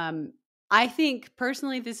 I think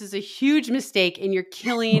personally this is a huge mistake and you're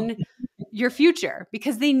killing your future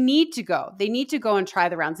because they need to go. They need to go and try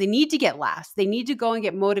the rounds. They need to get last. They need to go and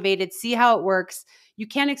get motivated, see how it works. You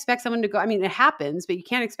can't expect someone to go. I mean, it happens, but you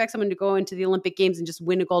can't expect someone to go into the Olympic Games and just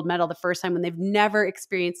win a gold medal the first time when they've never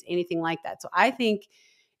experienced anything like that. So I think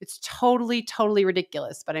It's totally, totally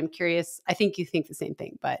ridiculous. But I'm curious. I think you think the same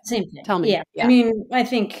thing, but Same thing. tell me. Yeah. I mean, I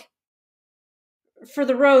think for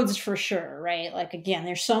the roads for sure, right? Like again,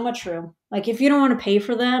 there's so much room. Like if you don't want to pay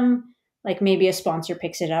for them, like maybe a sponsor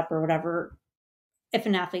picks it up or whatever. If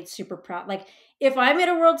an athlete's super proud, like if I made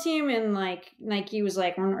a world team and like Nike was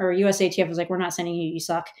like, or USATF was like, we're not sending you, you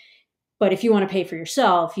suck. But if you want to pay for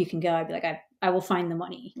yourself, you can go. I'd be like, I will find the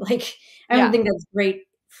money. Like, I don't think that's great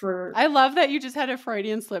for. I love that you just had a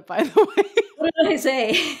Freudian slip, by the way. What did I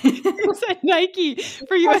say? You said Nike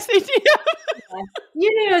for USATF. You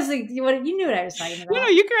knew I was like, you knew what I was talking about. No,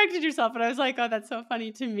 you corrected yourself, and I was like, oh, that's so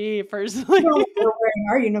funny to me personally. We're wearing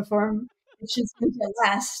our uniform. It's just going to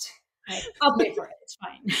last. I'll pay for it. It's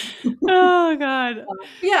fine. Oh God.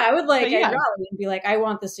 Yeah, I would like I'd rally and be like, I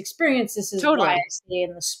want this experience. This is why I stay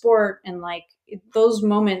in the sport, and like those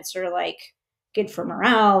moments are like good for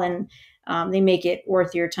morale, and they make it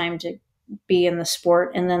worth your time to be in the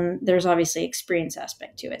sport. And then there's obviously experience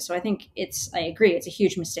aspect to it. So I think I agree, it's a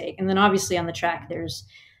huge mistake. And then obviously on the track, there's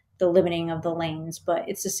the limiting of the lanes, but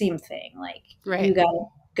it's the same thing. Like you got to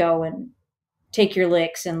go and take your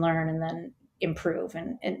licks and learn, and then improve.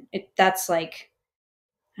 And that's like,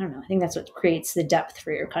 I don't know. I think that's what creates the depth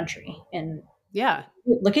for your country. And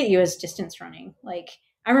look at U.S. distance running. Like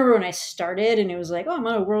I remember when I started and it was like, oh, I'm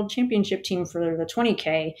on a world championship team for the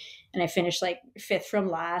 20K. And I finished like 5th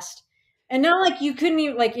from last. And now like you couldn't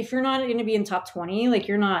even, like, if you're not going to be in top 20, like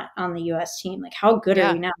you're not on the U.S. team. Like how good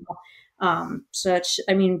are we now?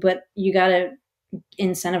 But you got to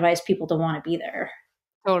incentivize people to want to be there.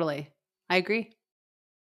 Totally. I agree.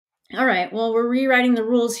 All right. Well, we're rewriting the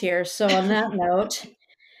rules here. So on that note,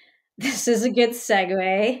 this is a good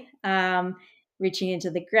segue. Reaching into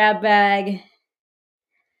the grab bag.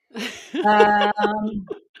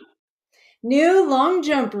 New long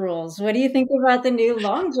jump rules. What do you think about the new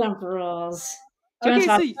long jump rules? Do you want to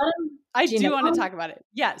talk about them? I do want to talk about it.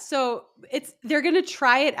 Yeah. So they're going to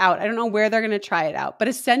try it out. I don't know where they're going to try it out, but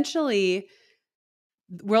essentially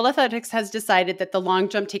World Athletics has decided that the long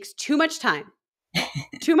jump takes too much time.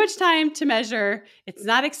 Too much time to measure. It's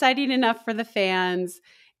not exciting enough for the fans.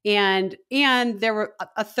 And there were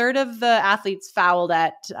a third of the athletes fouled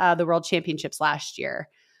at the World Championships last year.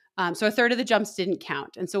 So a third of the jumps didn't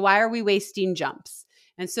count. And so why are we wasting jumps?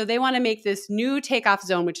 And so they want to make this new takeoff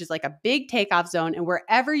zone, which is like a big takeoff zone. And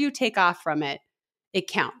wherever you take off from it, it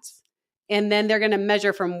counts. And then they're going to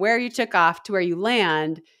measure from where you took off to where you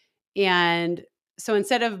land. And so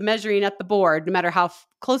instead of measuring at the board, no matter how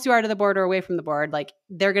close you are to the board or away from the board, like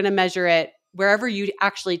they're going to measure it wherever you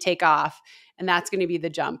actually take off. And that's going to be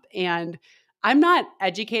the jump. And I'm not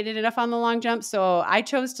educated enough on the long jump. So I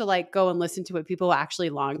chose to like go and listen to what people who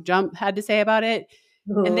actually long jump had to say about it.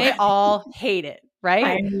 Ooh. And they all hate it,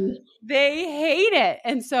 right? They hate it.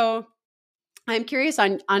 And so I'm curious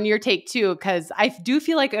on your take too, because I do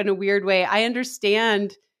feel like in a weird way, I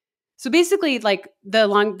understand. So basically like the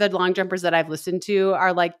long jumpers that I've listened to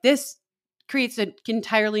are like, this creates an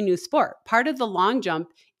entirely new sport. Part of the long jump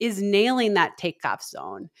is nailing that takeoff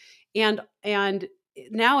zone. And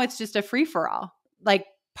now it's just a free-for-all. Like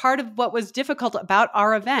part of what was difficult about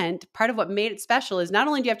our event, part of what made it special is not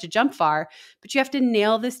only do you have to jump far, but you have to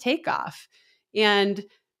nail this takeoff. And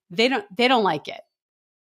they don't like it.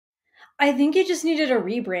 I think it just needed a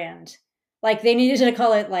rebrand. Like they needed to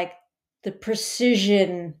call it like the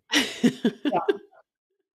precision jump.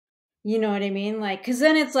 You know what I mean? Like, cause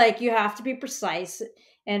then it's like, you have to be precise.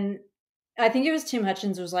 And I think it was Tim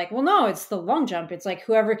Hutchins was like, well, no, it's the long jump. It's like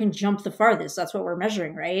whoever can jump the farthest. That's what we're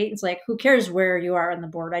measuring, right? It's like, who cares where you are on the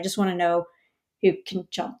board? I just want to know who can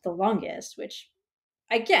jump the longest, which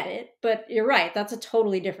I get it, but you're right. That's a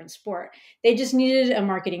totally different sport. They just needed a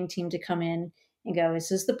marketing team to come in and go,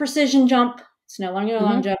 this is the precision jump. It's no longer a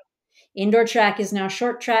long jump. Indoor track is now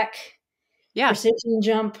short track. Yeah. Precision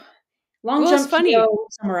jump. Long jump, funny. Go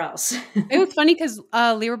somewhere else. It was funny because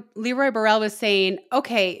Leroy Burrell was saying,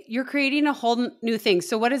 okay, you're creating a whole new thing.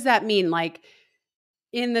 So what does that mean? Like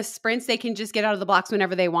in the sprints, they can just get out of the blocks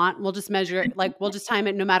whenever they want. We'll just measure it. Like we'll just time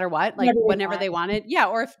it no matter what, like whenever they want it. Yeah.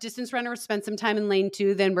 Or if distance runners spend some time in lane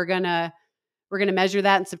 2, then we're going to measure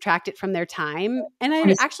that and subtract it from their time. And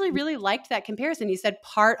I actually really liked that comparison. He said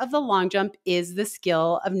part of the long jump is the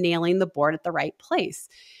skill of nailing the board at the right place.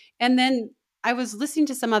 And then I was listening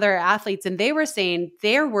to some other athletes and they were saying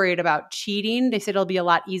they're worried about cheating. They said it'll be a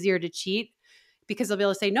lot easier to cheat because they'll be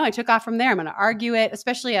able to say, no, I took off from there. I'm going to argue it,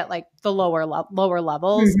 especially at like the lower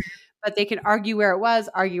levels. Mm-hmm. But they can argue where it was,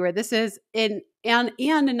 argue where this is. And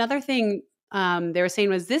another thing they were saying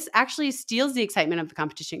was this actually steals the excitement of the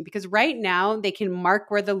competition because right now they can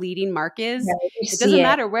mark where the leading mark is. Yeah, it doesn't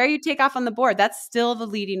matter where you take off on the board. That's still the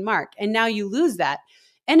leading mark. And now you lose that.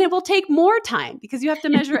 And it will take more time because you have to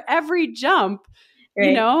measure every jump,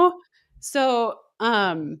 Right. So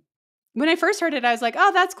when I first heard it, I was like,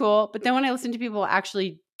 oh, that's cool. But then when I listened to people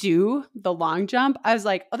actually do the long jump, I was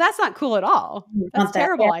like, oh, that's not cool at all. That's a Want that.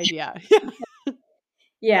 terrible idea.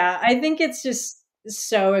 Yeah, I think it's just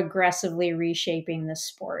so aggressively reshaping the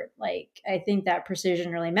sport. Like, I think that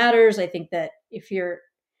precision really matters. I think that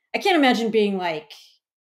I can't imagine being like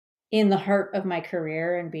in the heart of my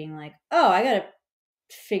career and being like, oh, I got to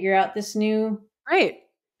figure out this new Right.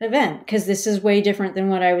 event because this is way different than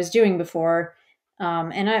what I was doing before.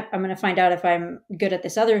 And I'm going to find out if I'm good at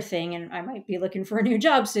this other thing, and I might be looking for a new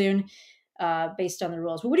job soon, based on the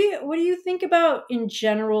rules. But what do you think about in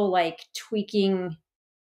general, like tweaking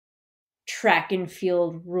track and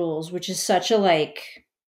field rules, which is such a I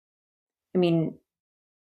mean,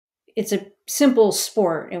 it's a simple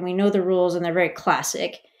sport, and we know the rules, and they're very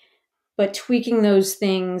classic. But tweaking those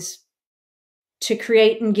things to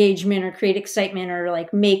create engagement or create excitement or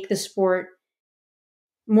like make the sport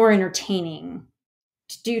more entertaining,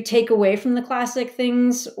 do you take away from the classic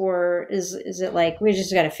things, or is it like we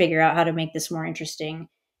just got to figure out how to make this more interesting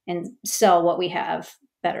and sell what we have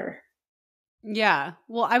better? Yeah.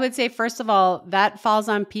 Well, I would say, first of all, that falls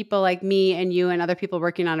on people like me and you and other people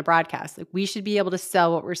working on a broadcast. Like, we should be able to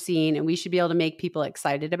sell what we're seeing, and we should be able to make people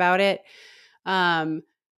excited about it. Um,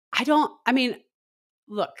 I mean,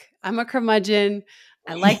 look, I'm a curmudgeon.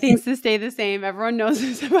 I like things to stay the same. Everyone knows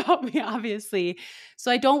this about me, obviously.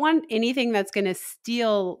 So I don't want anything that's going to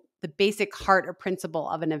steal the basic heart or principle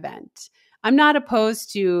of an event. I'm not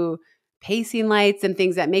opposed to pacing lights and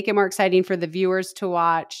things that make it more exciting for the viewers to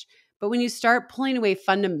watch. But when you start pulling away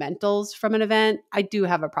fundamentals from an event, I do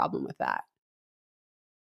have a problem with that.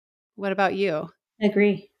 What about you?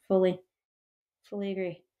 Agree. Fully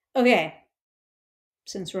agree. Okay.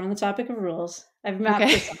 Since we're on the topic of rules, I've mapped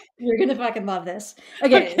Okay. this up. You're going to fucking love this.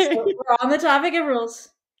 Okay. So Okay. we're on the topic of rules.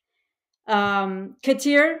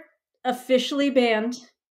 Katir officially banned,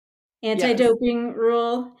 Yes. anti-doping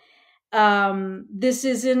rule. This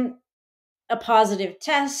isn't a positive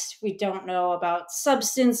test. We don't know about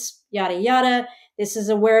substance, yada, yada. This is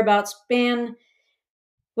a whereabouts ban.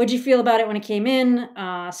 What'd you feel about it when it came in?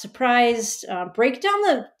 Surprised? Break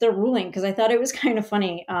down the ruling, because I thought it was kind of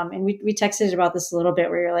funny. And we texted about this a little bit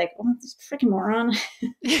where you're like, oh, this freaking moron.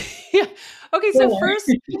 Yeah. Okay. So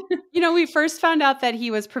first, we first found out that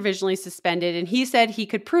he was provisionally suspended, and he said he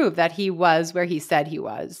could prove that he was where he said he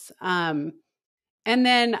was. And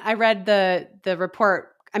then I read the report.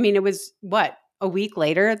 I mean, it was a week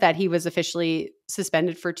later that he was officially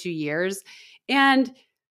suspended for 2 years. And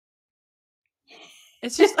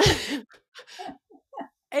it's just,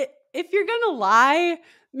 if you're going to lie,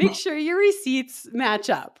 make sure your receipts match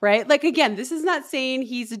up, right? Like, again, this is not saying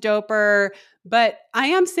he's a doper, but I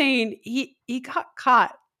am saying he got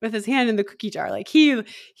caught with his hand in the cookie jar. Like,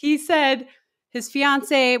 he said his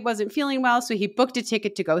fiance wasn't feeling well, so he booked a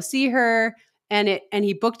ticket to go see her, and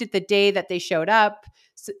he booked it the day that they showed up.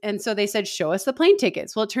 And so they said, show us the plane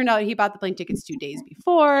tickets. Well, it turned out he bought the plane tickets 2 days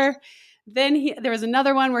before. Then there was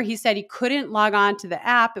another one where he said he couldn't log on to the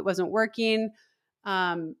app. It wasn't working.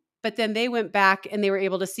 But then they went back and they were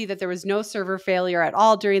able to see that there was no server failure at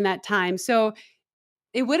all during that time. So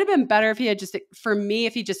it would have been better if he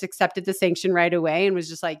just accepted the sanction right away and was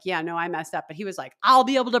just like, yeah, no, I messed up. But he was like, I'll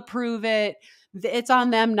be able to prove it. It's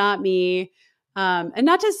on them, not me. And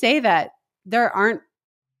not to say that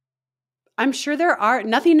I'm sure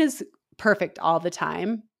nothing is perfect all the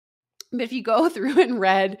time. But if you go through and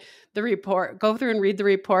read the report,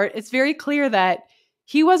 it's very clear that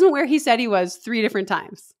he wasn't where he said he was 3 different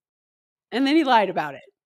times. And then he lied about it.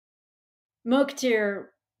 Moktir,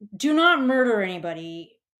 do not murder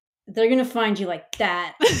anybody. They're going to find you like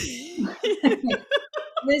that.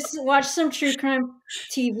 Watch some true crime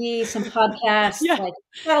TV, some podcasts. Yeah. Like,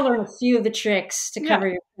 you gotta learn a few of the tricks to cover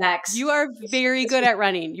your backs. You are very good at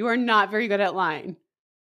running. You are not very good at lying.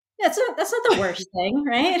 That's not the worst thing,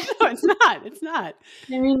 right? No, it's not. It's not.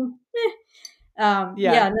 I mean, no,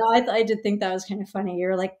 I did think that was kind of funny. You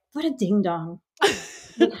were like, what a ding dong.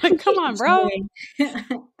 Come on, bro.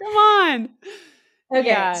 Come on. Okay,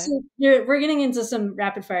 yeah. So we're getting into some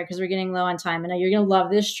rapid fire because we're getting low on time. And you're going to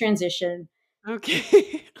love this transition.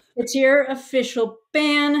 Okay. It's your official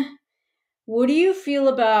ban. What do you feel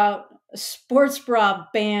about sports bra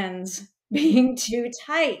bans being too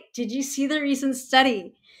tight? Did you see the recent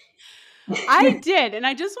study? I did. And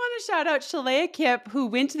I just want to shout out Shalea Kipp, who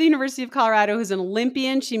went to the University of Colorado, who's an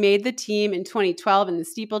Olympian. She made the team in 2012 in the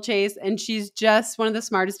steeplechase, and she's just one of the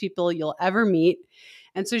smartest people you'll ever meet.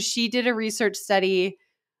 And so she did a research study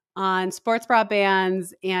on sports bra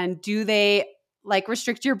bans and do they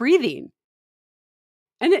restrict your breathing?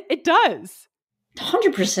 And it does.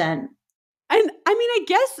 100%. And I mean, I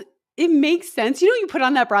guess it makes sense. You put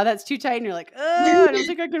on that bra that's too tight and you're like, oh, I don't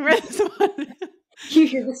think I can wear this one. You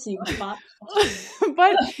hear the seam spot.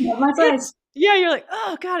 But my size. yeah, you're like,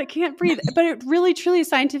 oh God, I can't breathe. But it really, truly is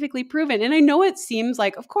scientifically proven. And I know it seems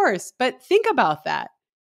like, of course, but think about that.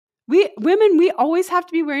 Women, we always have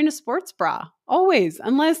to be wearing a sports bra. Always.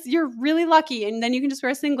 Unless you're really lucky and then you can just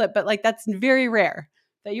wear a singlet. But like, that's very rare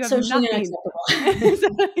that you have Socially nothing.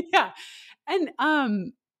 unacceptable. Yeah.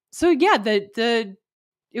 And so yeah,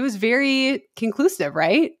 it was very conclusive,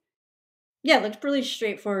 right? Yeah, it looked really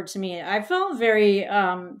straightforward to me. I felt very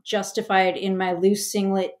justified in my loose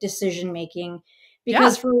singlet decision making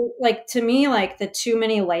because Yeah. for like to me, like the too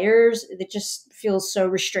many layers, it just feels so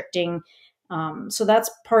restricting. So that's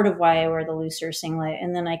part of why I wear the looser singlet,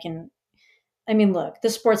 and then I mean, look, the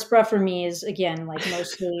sports bra for me is again like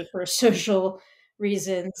mostly for social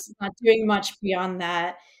reasons, not doing much beyond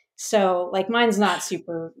that. So like mine's not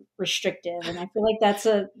super restrictive, and I feel like that's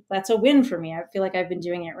a win for me. I feel like I've been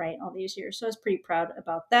doing it right all these years, so I was pretty proud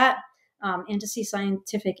about that. And to see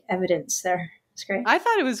scientific evidence there, it's great. I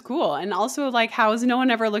thought it was cool. And also like, how has no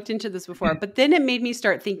one ever looked into this before? But then it made me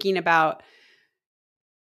start thinking about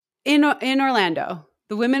in Orlando,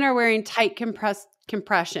 the women are wearing tight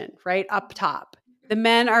compression, right? Up top. The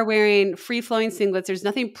men are wearing free flowing singlets. There's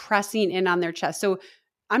nothing pressing in on their chest. So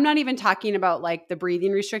I'm not even talking about like the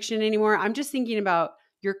breathing restriction anymore. I'm just thinking about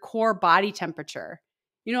your core body temperature.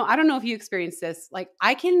 I don't know if you experience this. Like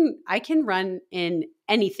I can run in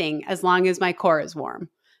anything as long as my core is warm.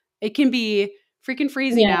 It can be freaking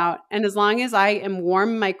freezing Yeah, out. And as long as I am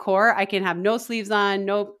warm in my core, I can have no sleeves on,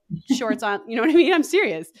 no shorts on. You know what I mean? I'm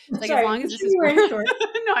serious. It's like as sorry, long you as this should is be warm. wearing shorts.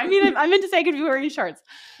 No, I mean I meant to say I could be wearing shorts.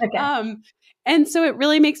 Okay, And so it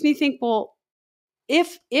really makes me think, well,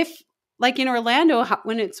 if like in Orlando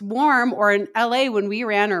when it's warm, or in LA when we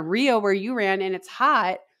ran, or Rio where you ran and it's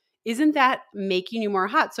hot, isn't that making you more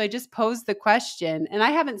hot? So I just posed the question, and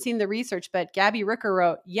I haven't seen the research, but Gabby Ricker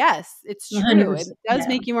wrote, yes, it's true. It 100%. does Yeah,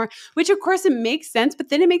 make you more, which of course it makes sense. But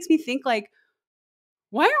then it makes me think like,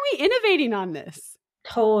 why aren't we innovating on this?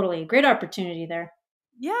 totally great opportunity there.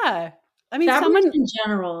 Yeah. I mean, Fabrics someone, in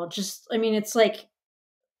general, just I mean, it's like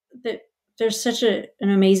that there's such an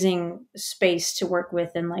amazing space to work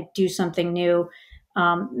with and like do something new.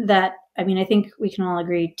 That I mean, I think we can all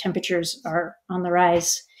agree temperatures are on the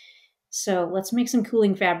rise. So let's make some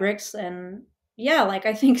cooling fabrics. And yeah, like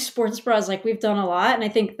I think sports bras, like we've done a lot, and I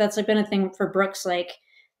think that's like been a thing for Brooks. Like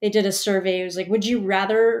they did a survey. It was like, would you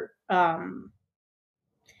rather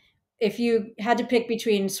if you had to pick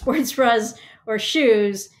between sports bras or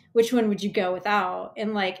shoes, which one would you go without?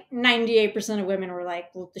 And like 98% of women were like,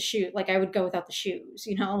 well, the shoe, like I would go without the shoes,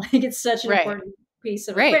 like it's such an right, important piece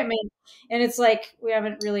of right. equipment. And it's like, we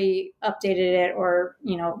haven't really updated it or,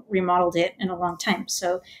 remodeled it in a long time.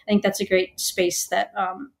 So I think that's a great space that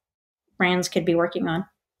brands could be working on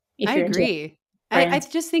if I you're into agree. I brands.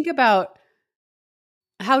 just think about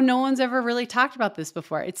how no one's ever really talked about this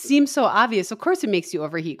before. It seems so obvious. Of course, it makes you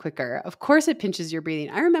overheat quicker. Of course, it pinches your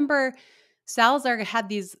breathing. I remember Salazar had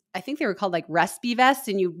these, I think they were called like respy vests,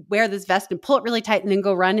 and you wear this vest and pull it really tight and then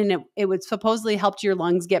go run. And it would supposedly help your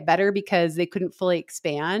lungs get better because they couldn't fully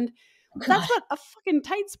expand. Well, God, that's what a fucking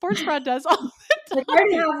tight sports bra does all the like I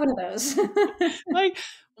already time. have one of those. Like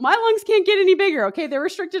my lungs can't get any bigger. Okay. They're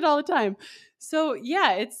restricted all the time. So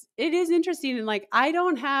yeah, it is interesting. And like, I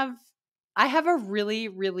have a really,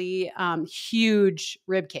 really huge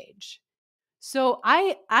rib cage. So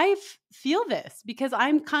I feel this because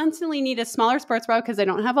I'm constantly need a smaller sports bra because I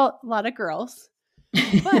don't have a lot of girls,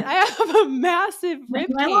 but I have a massive rib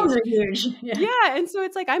My lungs cage. are huge. Yeah. Yeah, and so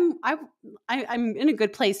it's like I'm in a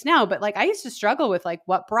good place now, but like I used to struggle with like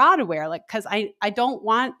what bra to wear, like because I don't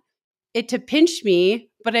want it to pinch me,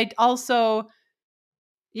 but I also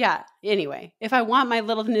yeah. Anyway, if I want my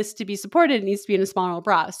littleness to be supported, it needs to be in a smaller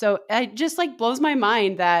bra. So it just like blows my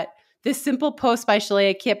mind that this simple post by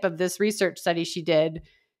Shalea Kipp of this research study she did.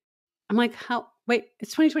 I'm like, wait,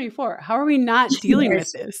 it's 2024. How are we not dealing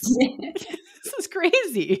with this? This is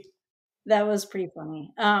crazy. That was pretty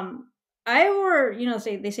funny. I wore,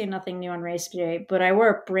 they say nothing new on race day, but I wore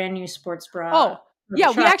a brand new sports bra Oh, for the yeah,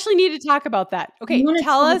 we trial. actually need to talk about that. You Okay, want to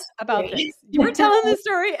tell tell the us about story? this. You were telling the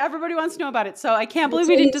story. Everybody wants to know about it. So I can't I'll believe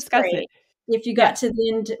we tell you didn't the discuss it. story. If you got Yes. to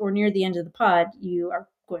the end or near the end of the pod, you are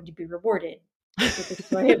going to be rewarded with the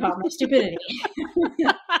story about my stupidity.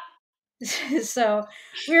 So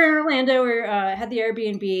we were in Orlando. We had the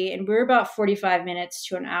Airbnb, and we were about 45 minutes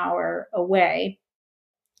to an hour away.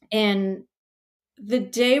 And the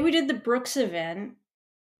day we did the Brooks event,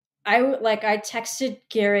 I texted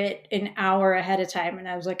Garrett an hour ahead of time, and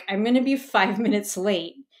I was like, I'm going to be 5 minutes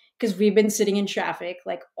late because we've been sitting in traffic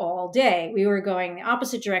like all day. We were going the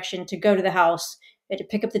opposite direction to go to the house. We had to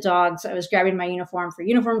pick up the dogs. I was grabbing my uniform for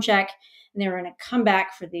uniform check, and they were going to come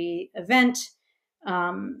back for the event,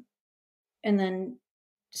 and then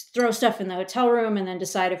just throw stuff in the hotel room and then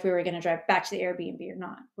decide if we were going to drive back to the Airbnb or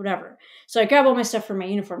not, whatever. So I grab all my stuff for my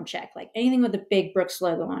uniform check. Like anything with the big Brooks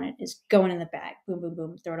logo on it is going in the bag. Boom, boom,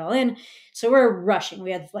 boom, throw it all in. So we're rushing.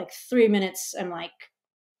 We had like 3 minutes. I'm like,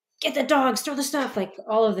 get the dogs, throw the stuff, like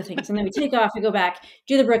all of the things. And then we take off, we go back,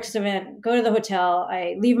 do the Brooks event, go to the hotel.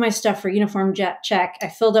 I leave my stuff for uniform check. I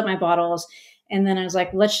filled up my bottles. And then I was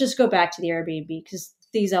like, let's just go back to the Airbnb because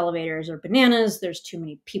these elevators are bananas. There's too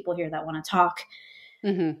many people here that want to talk.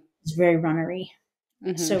 Mm-hmm. It's very runnery.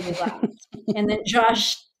 Mm-hmm. So we left. And then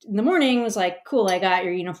Josh in the morning was like, cool, I got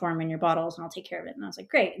your uniform and your bottles and I'll take care of it. And I was like,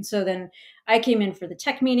 great. And so then I came in for the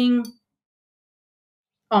tech meeting.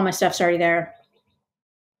 All my stuff's already there.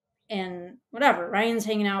 And whatever, Ryan's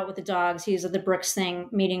hanging out with the dogs. He's at the Brooks thing,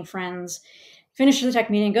 meeting friends. Finish the tech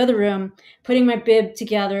meeting, go to the room, putting my bib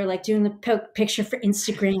together, like doing the picture for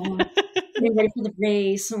Instagram, getting ready for the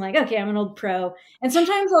race. I'm like, okay, I'm an old pro. And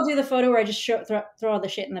sometimes I'll do the photo where I just throw all the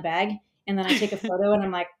shit in the bag. And then I take a photo and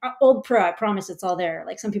I'm like, old pro, I promise it's all there.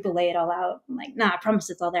 Like some people lay it all out. I'm like, nah, I promise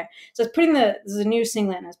it's all there. So I was putting this is a new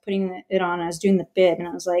singlet and I was putting it on. I was doing the bib and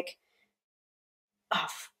I was like, oh,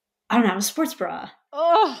 I don't know, a sports bra.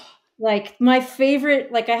 Oh. Like my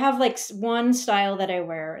favorite, like I have like one style that I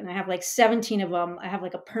wear and I have like 17 of them. I have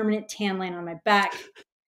like a permanent tan line on my back.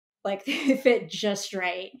 Like they fit just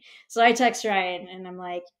right. So I text Ryan and I'm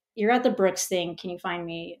like, you're at the Brooks thing. Can you find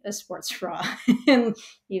me a sports bra? And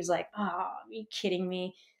he was like, oh, are you kidding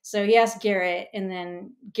me? So he asked Garrett and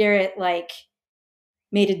then Garrett like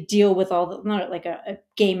made a deal with all the, not like a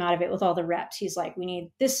game out of it with all the reps. He's like, we need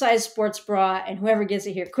this size sports bra and whoever gets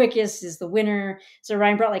it here quickest is the winner. So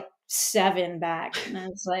Ryan brought like 7 back. And I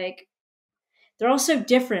was like, they're all so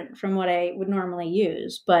different from what I would normally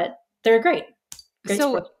use, but they're great.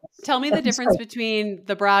 So tell me the difference between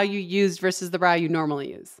the bra you used versus the bra you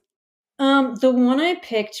normally use. The one I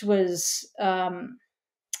picked was, the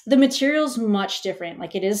material's much different.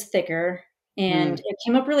 Like it is thicker and it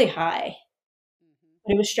came up really high.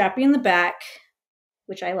 But it was strappy in the back,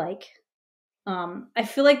 which I like. I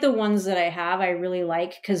feel like the ones that I have, I really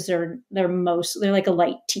like because they're like a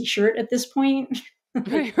light t-shirt at this point.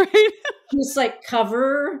 Right. Just like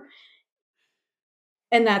cover.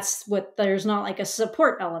 And that's what there's not like a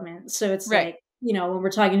support element. So it's right. Like, you know, when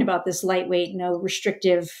we're talking about this lightweight, no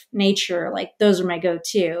restrictive nature, like those are my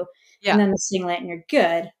go-to. Yeah. And then the singlet and you're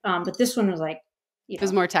good. But this one was like, it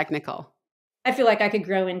was more technical. I feel like I could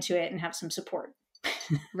grow into it and have some support.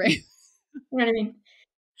 Right. You know what I mean?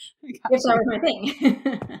 If that was my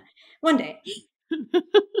thing. One day.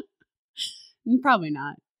 Probably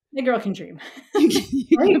not. The girl can dream. You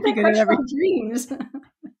can be good at every dreams. I'm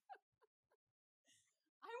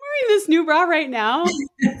wearing this new bra right now.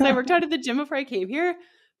 So I worked out at the gym before I came here.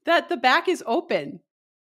 That the back is open.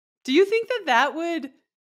 Do you think that would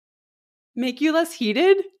make you less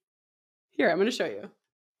heated? Here, I'm going to show you.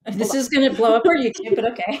 This is going to blow up our YouTube,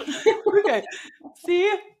 but okay. Okay.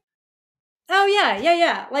 See? Oh,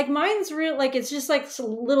 yeah. Like mine's real, like it's just like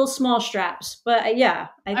little small straps. But yeah.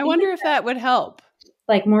 I wonder if that would help.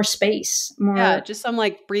 Like more space. Yeah, just some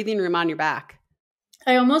like breathing room on your back.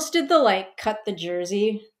 I almost did the like cut the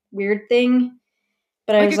jersey weird thing.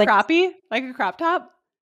 But like I was like. Croppy? Like a crop top?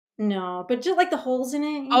 No, but just like the holes in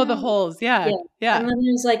it. Oh, the holes. Yeah. And then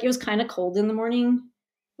it was kind of cold in the morning.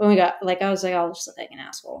 When we got, like, I was like, I'll just look like an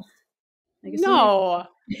asshole. Like, it's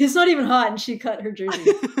not even hot, and she cut her jersey.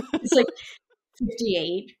 It's like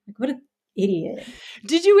 58. Like, what an idiot.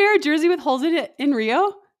 Did you wear a jersey with holes in it in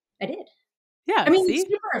Rio? I did. Yeah. I mean, it's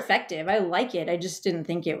super effective. I like it. I just didn't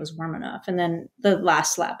think it was warm enough. And then the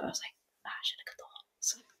last slap, I was like, I should have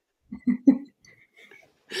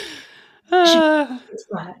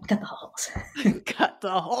cut the holes. Cut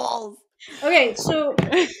the holes. Okay, so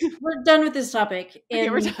we're done with this topic. And okay,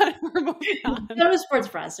 we're done. We're moving on. Done with sports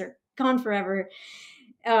bras. They're gone forever.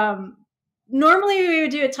 Normally we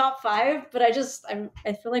would do a top 5, but I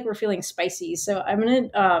feel like we're feeling spicy. So I'm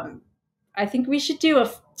gonna. I think we should do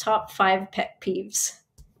a top 5 pet peeves.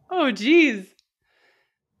 Oh, geez.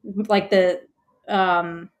 Like the,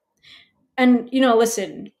 and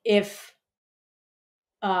listen, if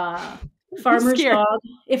Farmer's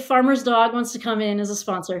Dog wants to come in as a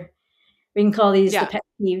sponsor. We can call these the pet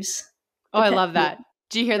peeves. I love that.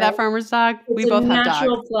 Do you hear that, Farmer's Dog? We both have dogs.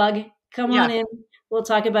 Natural plug. Come on in. We'll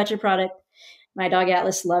talk about your product. My dog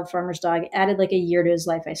Atlas loved Farmer's Dog. Added like a year to his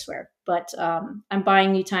life, I swear. But I'm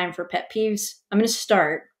buying you time for pet peeves. I'm going to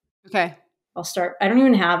start. Okay. I'll start. I don't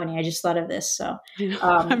even have any. I just thought of this. So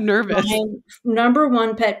I'm nervous. my number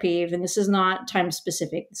one pet peeve, and this is not time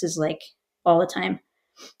specific. This is like all the time.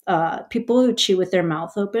 People who chew with their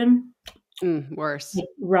mouth open. Worse. Like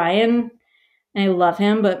Ryan, and I love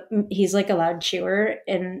him, but he's like a loud chewer.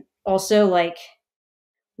 And also like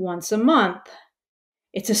once a month,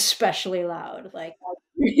 it's especially loud. Like,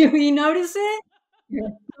 you notice it? I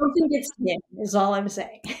don't think it's him, is all I'm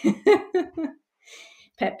saying.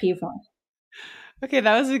 Pet peeve one. Okay,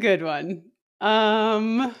 that was a good one.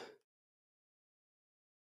 I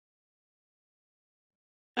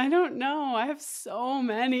don't know. I have so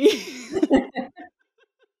many.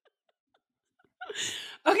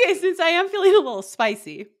 Okay, since I am feeling a little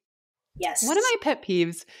spicy. Yes. One of my pet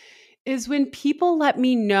peeves is when people let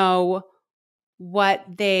me know what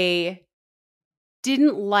they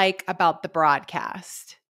didn't like about the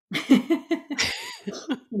broadcast.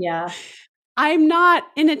 Yeah. I'm not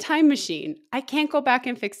in a time machine. I can't go back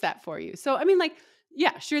and fix that for you. So, I mean, like,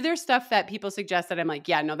 yeah, sure, there's stuff that people suggest that I'm like,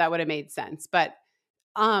 yeah, no, that would have made sense. But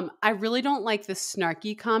I really don't like the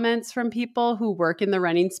snarky comments from people who work in the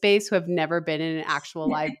running space who have never been in an actual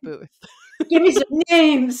live booth. Give me some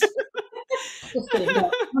names. Just kidding.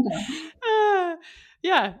 No.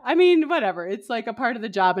 Yeah, I mean, whatever. It's like a part of the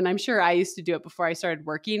job. And I'm sure I used to do it before I started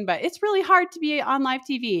working, but it's really hard to be on live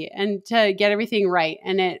TV and to get everything right.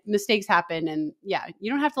 And mistakes happen. And yeah,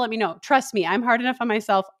 you don't have to let me know. Trust me, I'm hard enough on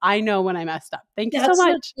myself. I know when I messed up. Thank you so much.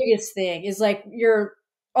 That's the biggest thing is like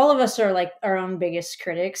all of us are like our own biggest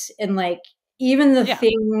critics. And like even the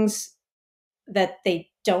things that they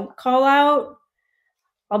don't call out,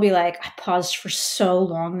 I'll be like, I paused for so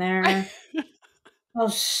long there. Oh,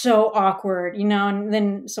 so awkward, and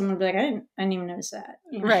then someone would be like, I didn't even notice that.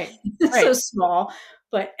 Right. It's so small,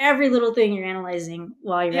 but every little thing you're analyzing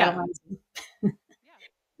while you're analyzing. I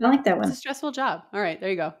like that one. It's a stressful job. All right, there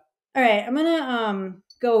you go. All right, I'm gonna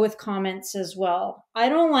go with comments as well. I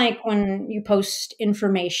don't like when you post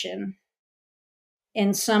information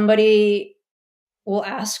and somebody will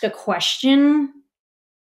ask a question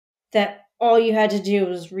that all you had to do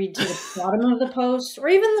was read to the bottom of the post or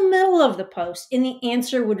even the middle of the post, and the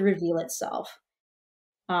answer would reveal itself.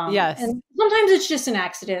 Yes. And sometimes it's just an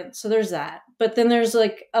accident. So there's that. But then there's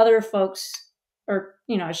like other folks, or,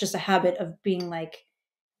 it's just a habit of being like,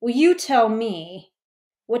 well, you tell me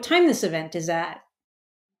what time this event is at.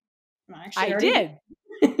 I did.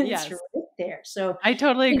 It's right there. So I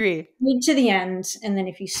totally agree. Read to the end. And then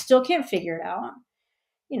if you still can't figure it out,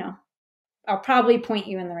 I'll probably point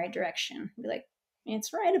you in the right direction. Be like,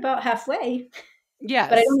 it's right about halfway. Yes.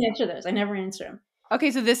 But I don't answer those. I never answer them. Okay,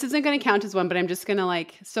 so this isn't going to count as one, but I'm just going to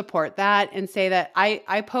like support that and say that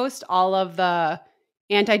I post all of the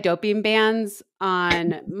anti-doping bans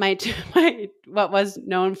on my what was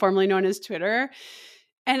formerly known as Twitter,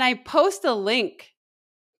 and I post a link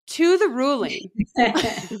to the ruling.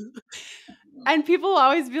 And people will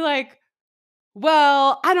always be like,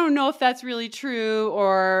 well, I don't know if that's really true,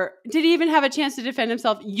 or did he even have a chance to defend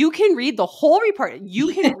himself? You can read the whole report.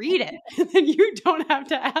 You can read it. And you don't have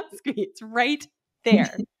to ask me. It's right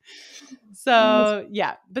there. So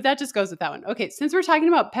yeah, but that just goes with that one. Okay, since we're talking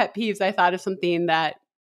about pet peeves, I thought of something that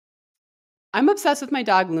I'm obsessed with my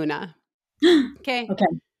dog, Luna. Okay.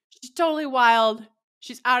 She's totally wild.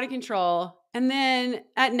 She's out of control. And then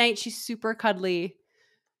at night, she's super cuddly.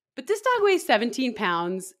 But this dog weighs 17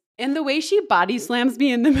 pounds. And the way she body slams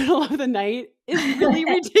me in the middle of the night is really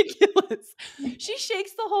ridiculous. She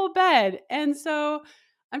shakes the whole bed. And so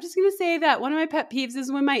I'm just going to say that one of my pet peeves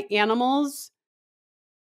is when my animals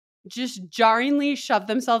just jarringly shove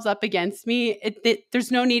themselves up against me.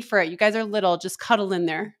 There's no need for it. You guys are little. Just cuddle in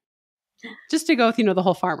there. Just to go with, the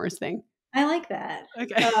whole farmers thing. I like that.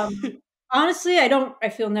 Okay. Honestly, I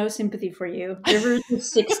feel no sympathy for you. Rivers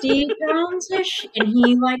is 60 pounds-ish, and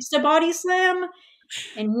he likes to body slam,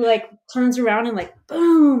 and he like turns around and like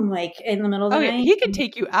boom, like in the middle of the night. He could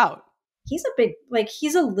take you out. He's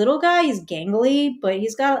he's a little guy. He's gangly, but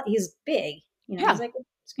he's big. He's like,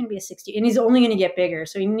 it's going to be a 60, and he's only going to get bigger,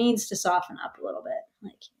 so he needs to soften up a little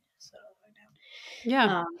bit.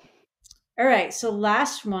 Yeah. All right. So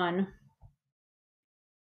last one.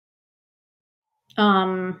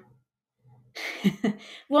 Well,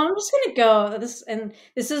 I'm just going to go this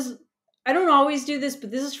is, I don't always do this,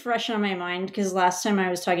 but this is fresh on my mind because last time I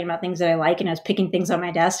was talking about things that I like and I was picking things on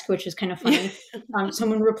my desk, which is kind of funny.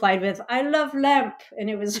 Someone replied with, I love lamp. And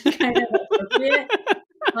it was kind of appropriate.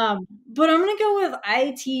 But I'm going to go with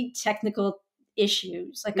IT technical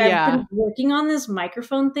issues. Like I've been working on this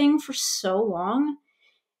microphone thing for so long.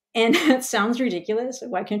 And it sounds ridiculous.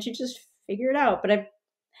 Why can't you just figure it out? But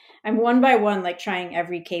I'm one by one, like trying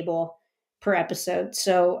every cable per episode.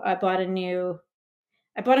 So I bought a new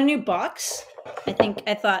box. I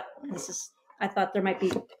thought there might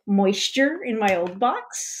be moisture in my old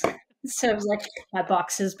box. So I was like, my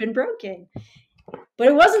box has been broken. But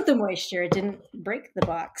it wasn't the moisture. It didn't break the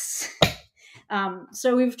box.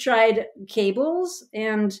 So we've tried cables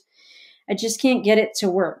and I just can't get it to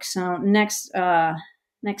work. So next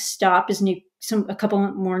stop is a couple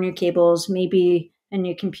more new cables, maybe a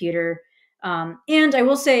new computer. And I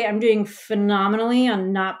will say I'm doing phenomenally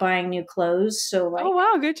on not buying new clothes. So Oh, like,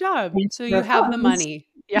 wow. Good job. it's So you for have the funds. money.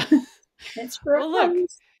 Yeah. It's for Well, look,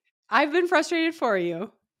 funds. I've been frustrated for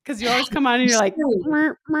you because you always come on and you're like,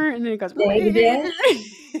 "Mer, mer," and then it goes, Day to day.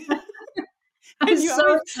 I'm and you so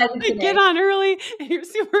always excited like get today. on early and you're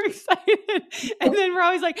super excited. And then we're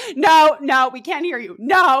always like, no, no, we can't hear you.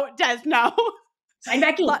 No, Des, no. Sign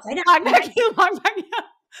back in. Log Sign out. back in, log back in.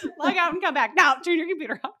 Log out and come back. Now, turn your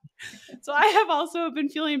computer off. So I have also been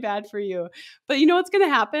feeling bad for you. But you know what's going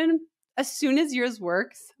to happen? As soon as yours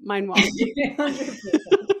works, mine won't.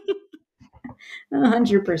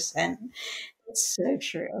 100%. It's so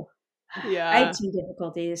true. Yeah. IT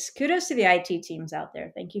difficulties. Kudos to the IT teams out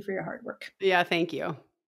there. Thank you for your hard work. Yeah, thank you.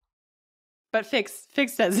 But fix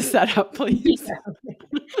Des' setup, please.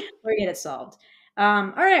 We'll get it solved.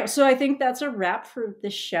 All right, so I think that's a wrap for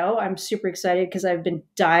this show. I'm super excited because I've been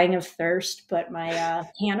dying of thirst, but my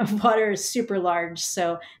can of water is super large.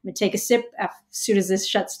 So I'm going to take a sip as soon as this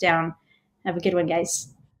shuts down. Have a good one,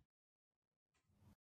 guys.